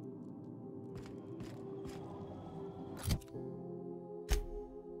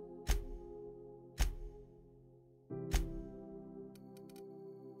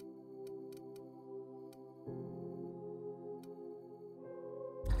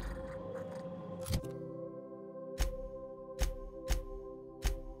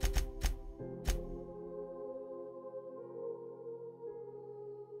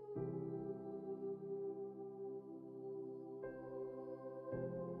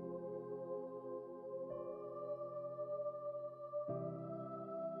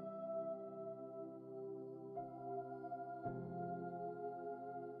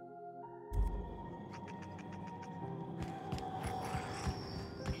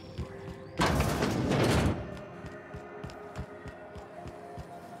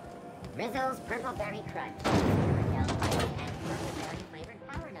 Drizzle's Purple Berry Crunch. Yellow Ice and Purple Berry flavored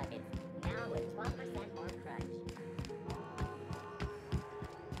Power Nuggets. Now with 12% more crunch.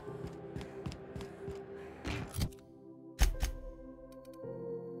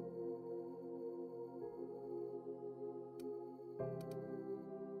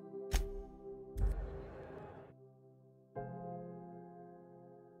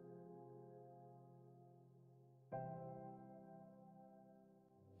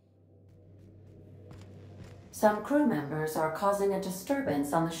 Some crew members are causing a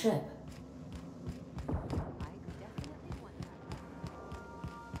disturbance on the ship.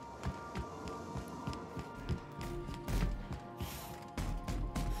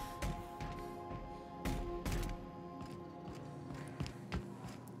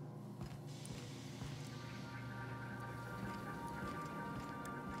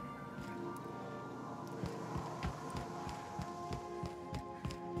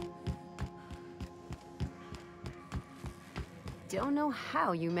 Don't know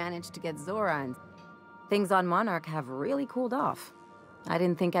how you managed to get Zorans. Things on Monarque have really cooled off. I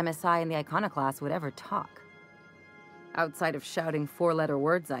didn't think MSI and the Iconoclast would ever talk. Outside of shouting four-letter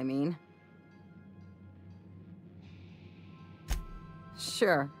words, I mean.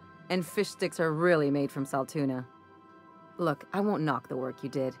 Sure, and fish sticks are really made from Saltuna. Look, I won't knock the work you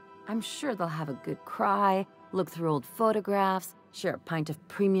did. I'm sure they'll have a good cry, look through old photographs, share a pint of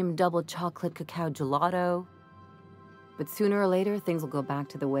premium double chocolate cacao gelato. But sooner or later, things will go back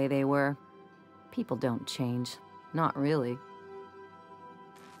to the way they were. People don't change. Not really.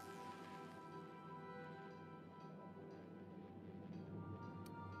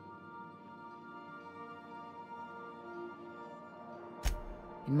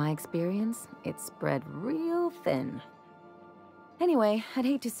 In my experience, it's spread real thin. Anyway, I'd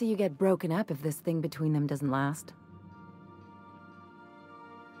hate to see you get broken up if this thing between them doesn't last.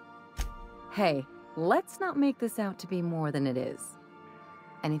 Hey. Let's not make this out to be more than it is.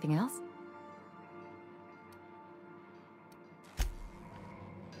 Anything else?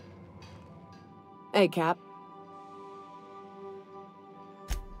 Hey, Cap.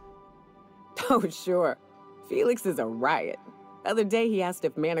 Oh, sure. Felix is a riot. The other day he asked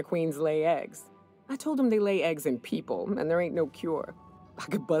if mannequins lay eggs. I told him they lay eggs in people, and there ain't no cure. I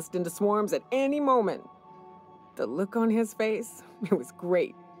could bust into swarms at any moment. The look on his face, it was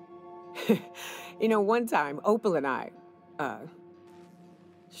great. You know, one time, Opal and I,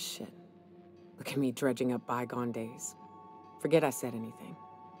 shit. Look at me dredging up bygone days. Forget I said anything.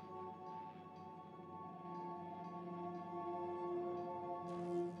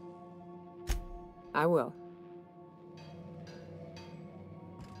 I will.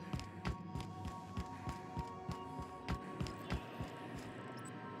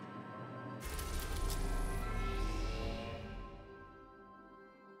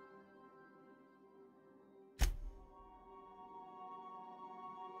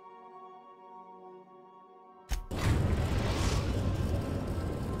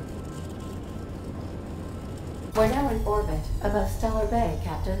 We're now in orbit above Stellar Bay,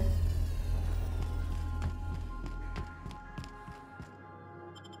 Captain.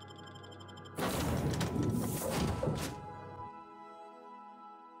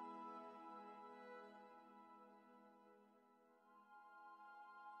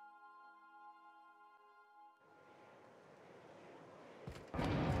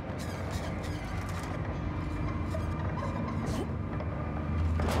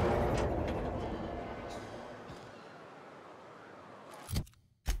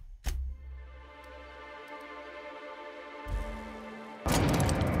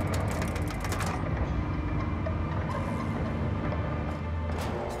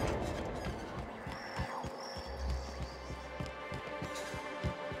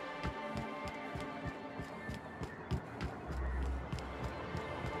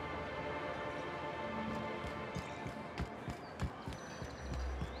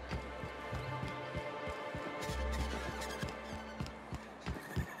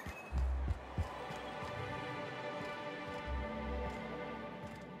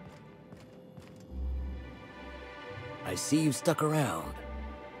 I see you've stuck around.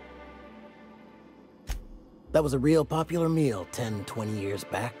 That was a real popular meal 10, 20 years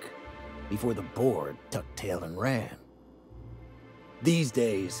back, before the board tucked tail and ran. These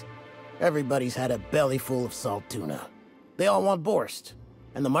days, everybody's had a belly full of salt tuna. They all want borscht.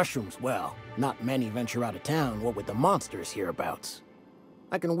 And the mushrooms, well, not many venture out of town, what with the monsters hereabouts.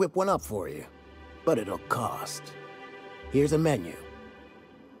 I can whip one up for you, but it'll cost. Here's a menu.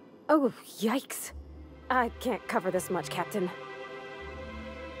 Oh, yikes. I can't cover this much, Captain.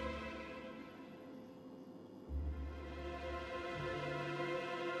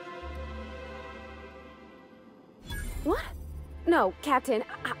 What? No, Captain,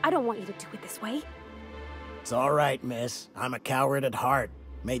 I don't want you to do it this way. It's all right, miss. I'm a coward at heart.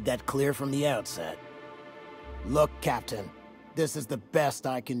 Made that clear from the outset. Look, Captain, this is the best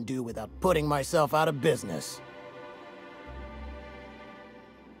I can do without putting myself out of business.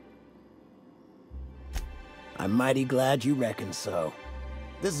 I'm mighty glad you reckon so.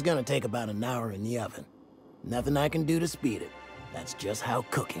 This is gonna take about an hour in the oven. Nothing I can do to speed it. That's just how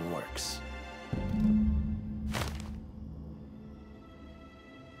cooking works.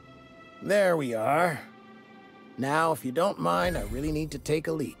 There we are. Now, if you don't mind, I really need to take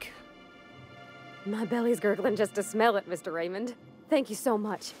a leak. My belly's gurgling just to smell it, Mr. Raymond. Thank you so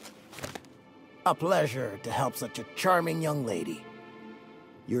much. A pleasure to help such a charming young lady.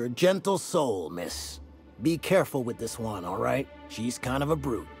 You're a gentle soul, miss. Be careful with this one, all right? She's kind of a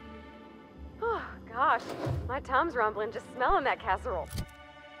brute. Oh, gosh. My tum's rumbling just smelling that casserole.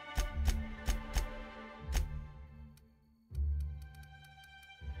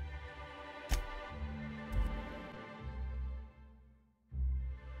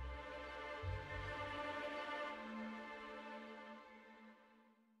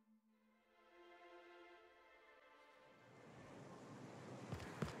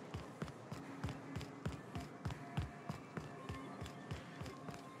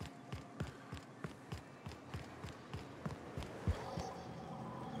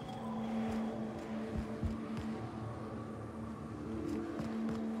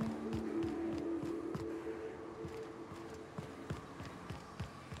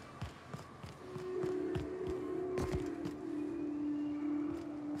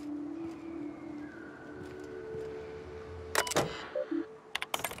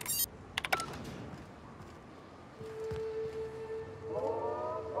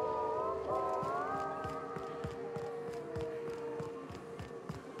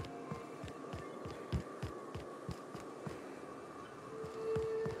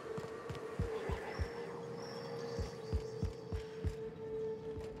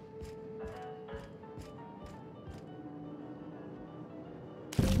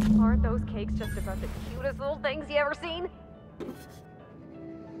 Aren't those cakes just about the cutest little things you ever seen?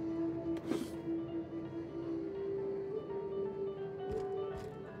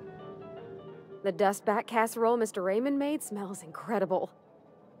 The dustback casserole Mr. Raymond made smells incredible.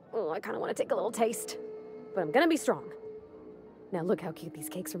 Oh, I kind of want to take a little taste. But I'm gonna be strong. Now look how cute these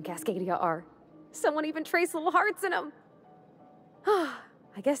cakes from Cascadia are. Someone even traced little hearts in them.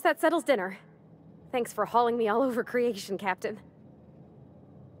 I guess that settles dinner. Thanks for hauling me all over creation, Captain.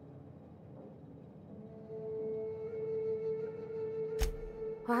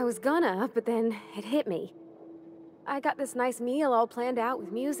 Well, I was gonna, but then it hit me. I got this nice meal all planned out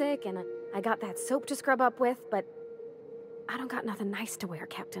with music, and I got that soap to scrub up with, but I don't got nothing nice to wear,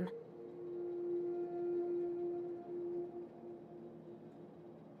 Captain.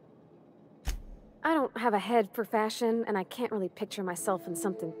 I don't have a head for fashion, and I can't really picture myself in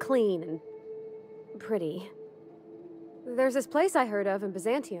something clean and pretty. There's this place I heard of in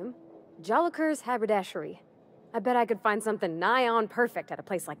Byzantium, Jolicoeur's Haberdashery. I bet I could find something nigh on perfect at a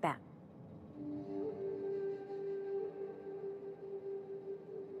place like that.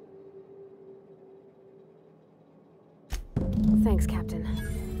 Thanks,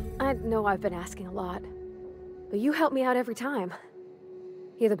 Captain. I know I've been asking a lot, but you help me out every time.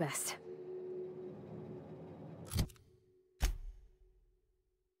 You're the best.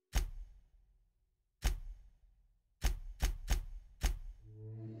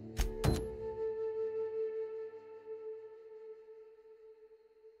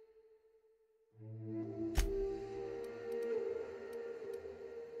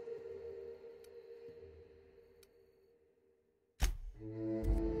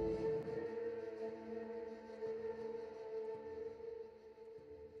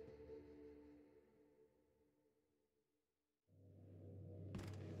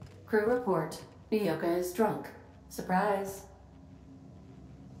 Crew report. Nyoka is drunk. Surprise.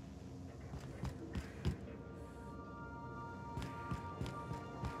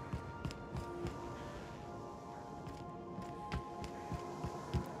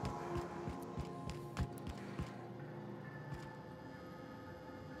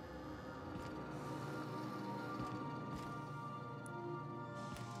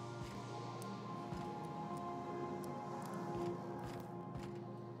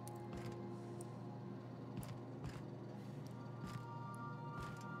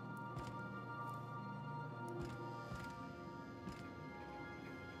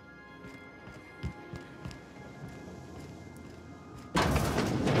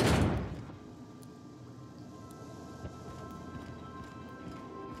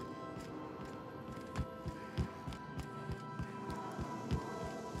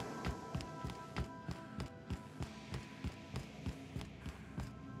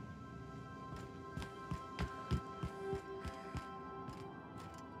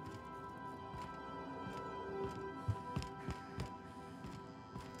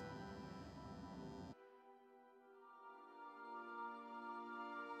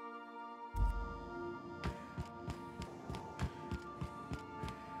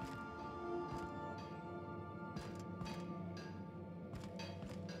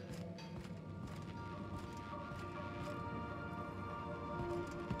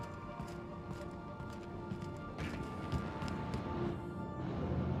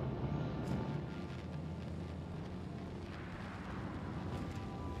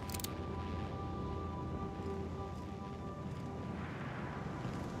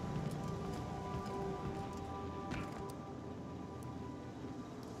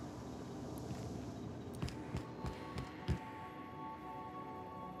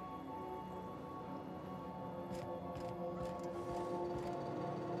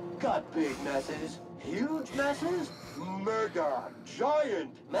 got big messes, huge messes, mega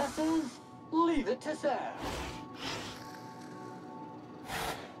giant messes. Leave it to Sam.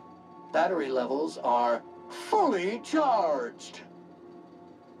 Battery levels are fully charged.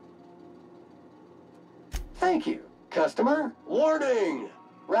 Thank you, customer. Warning!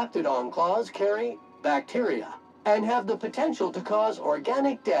 Raptidon claws carry bacteria and have the potential to cause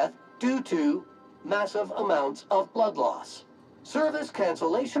organic death due to massive amounts of blood loss. Service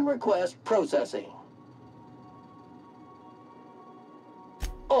cancellation request processing.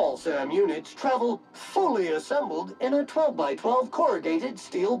 All SAM units travel fully assembled in a 12x12 corrugated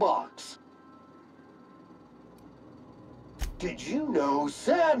steel box. Did you know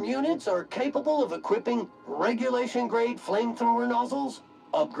SAM units are capable of equipping regulation-grade flamethrower nozzles?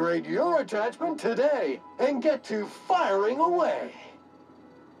 Upgrade your attachment today and get to firing away!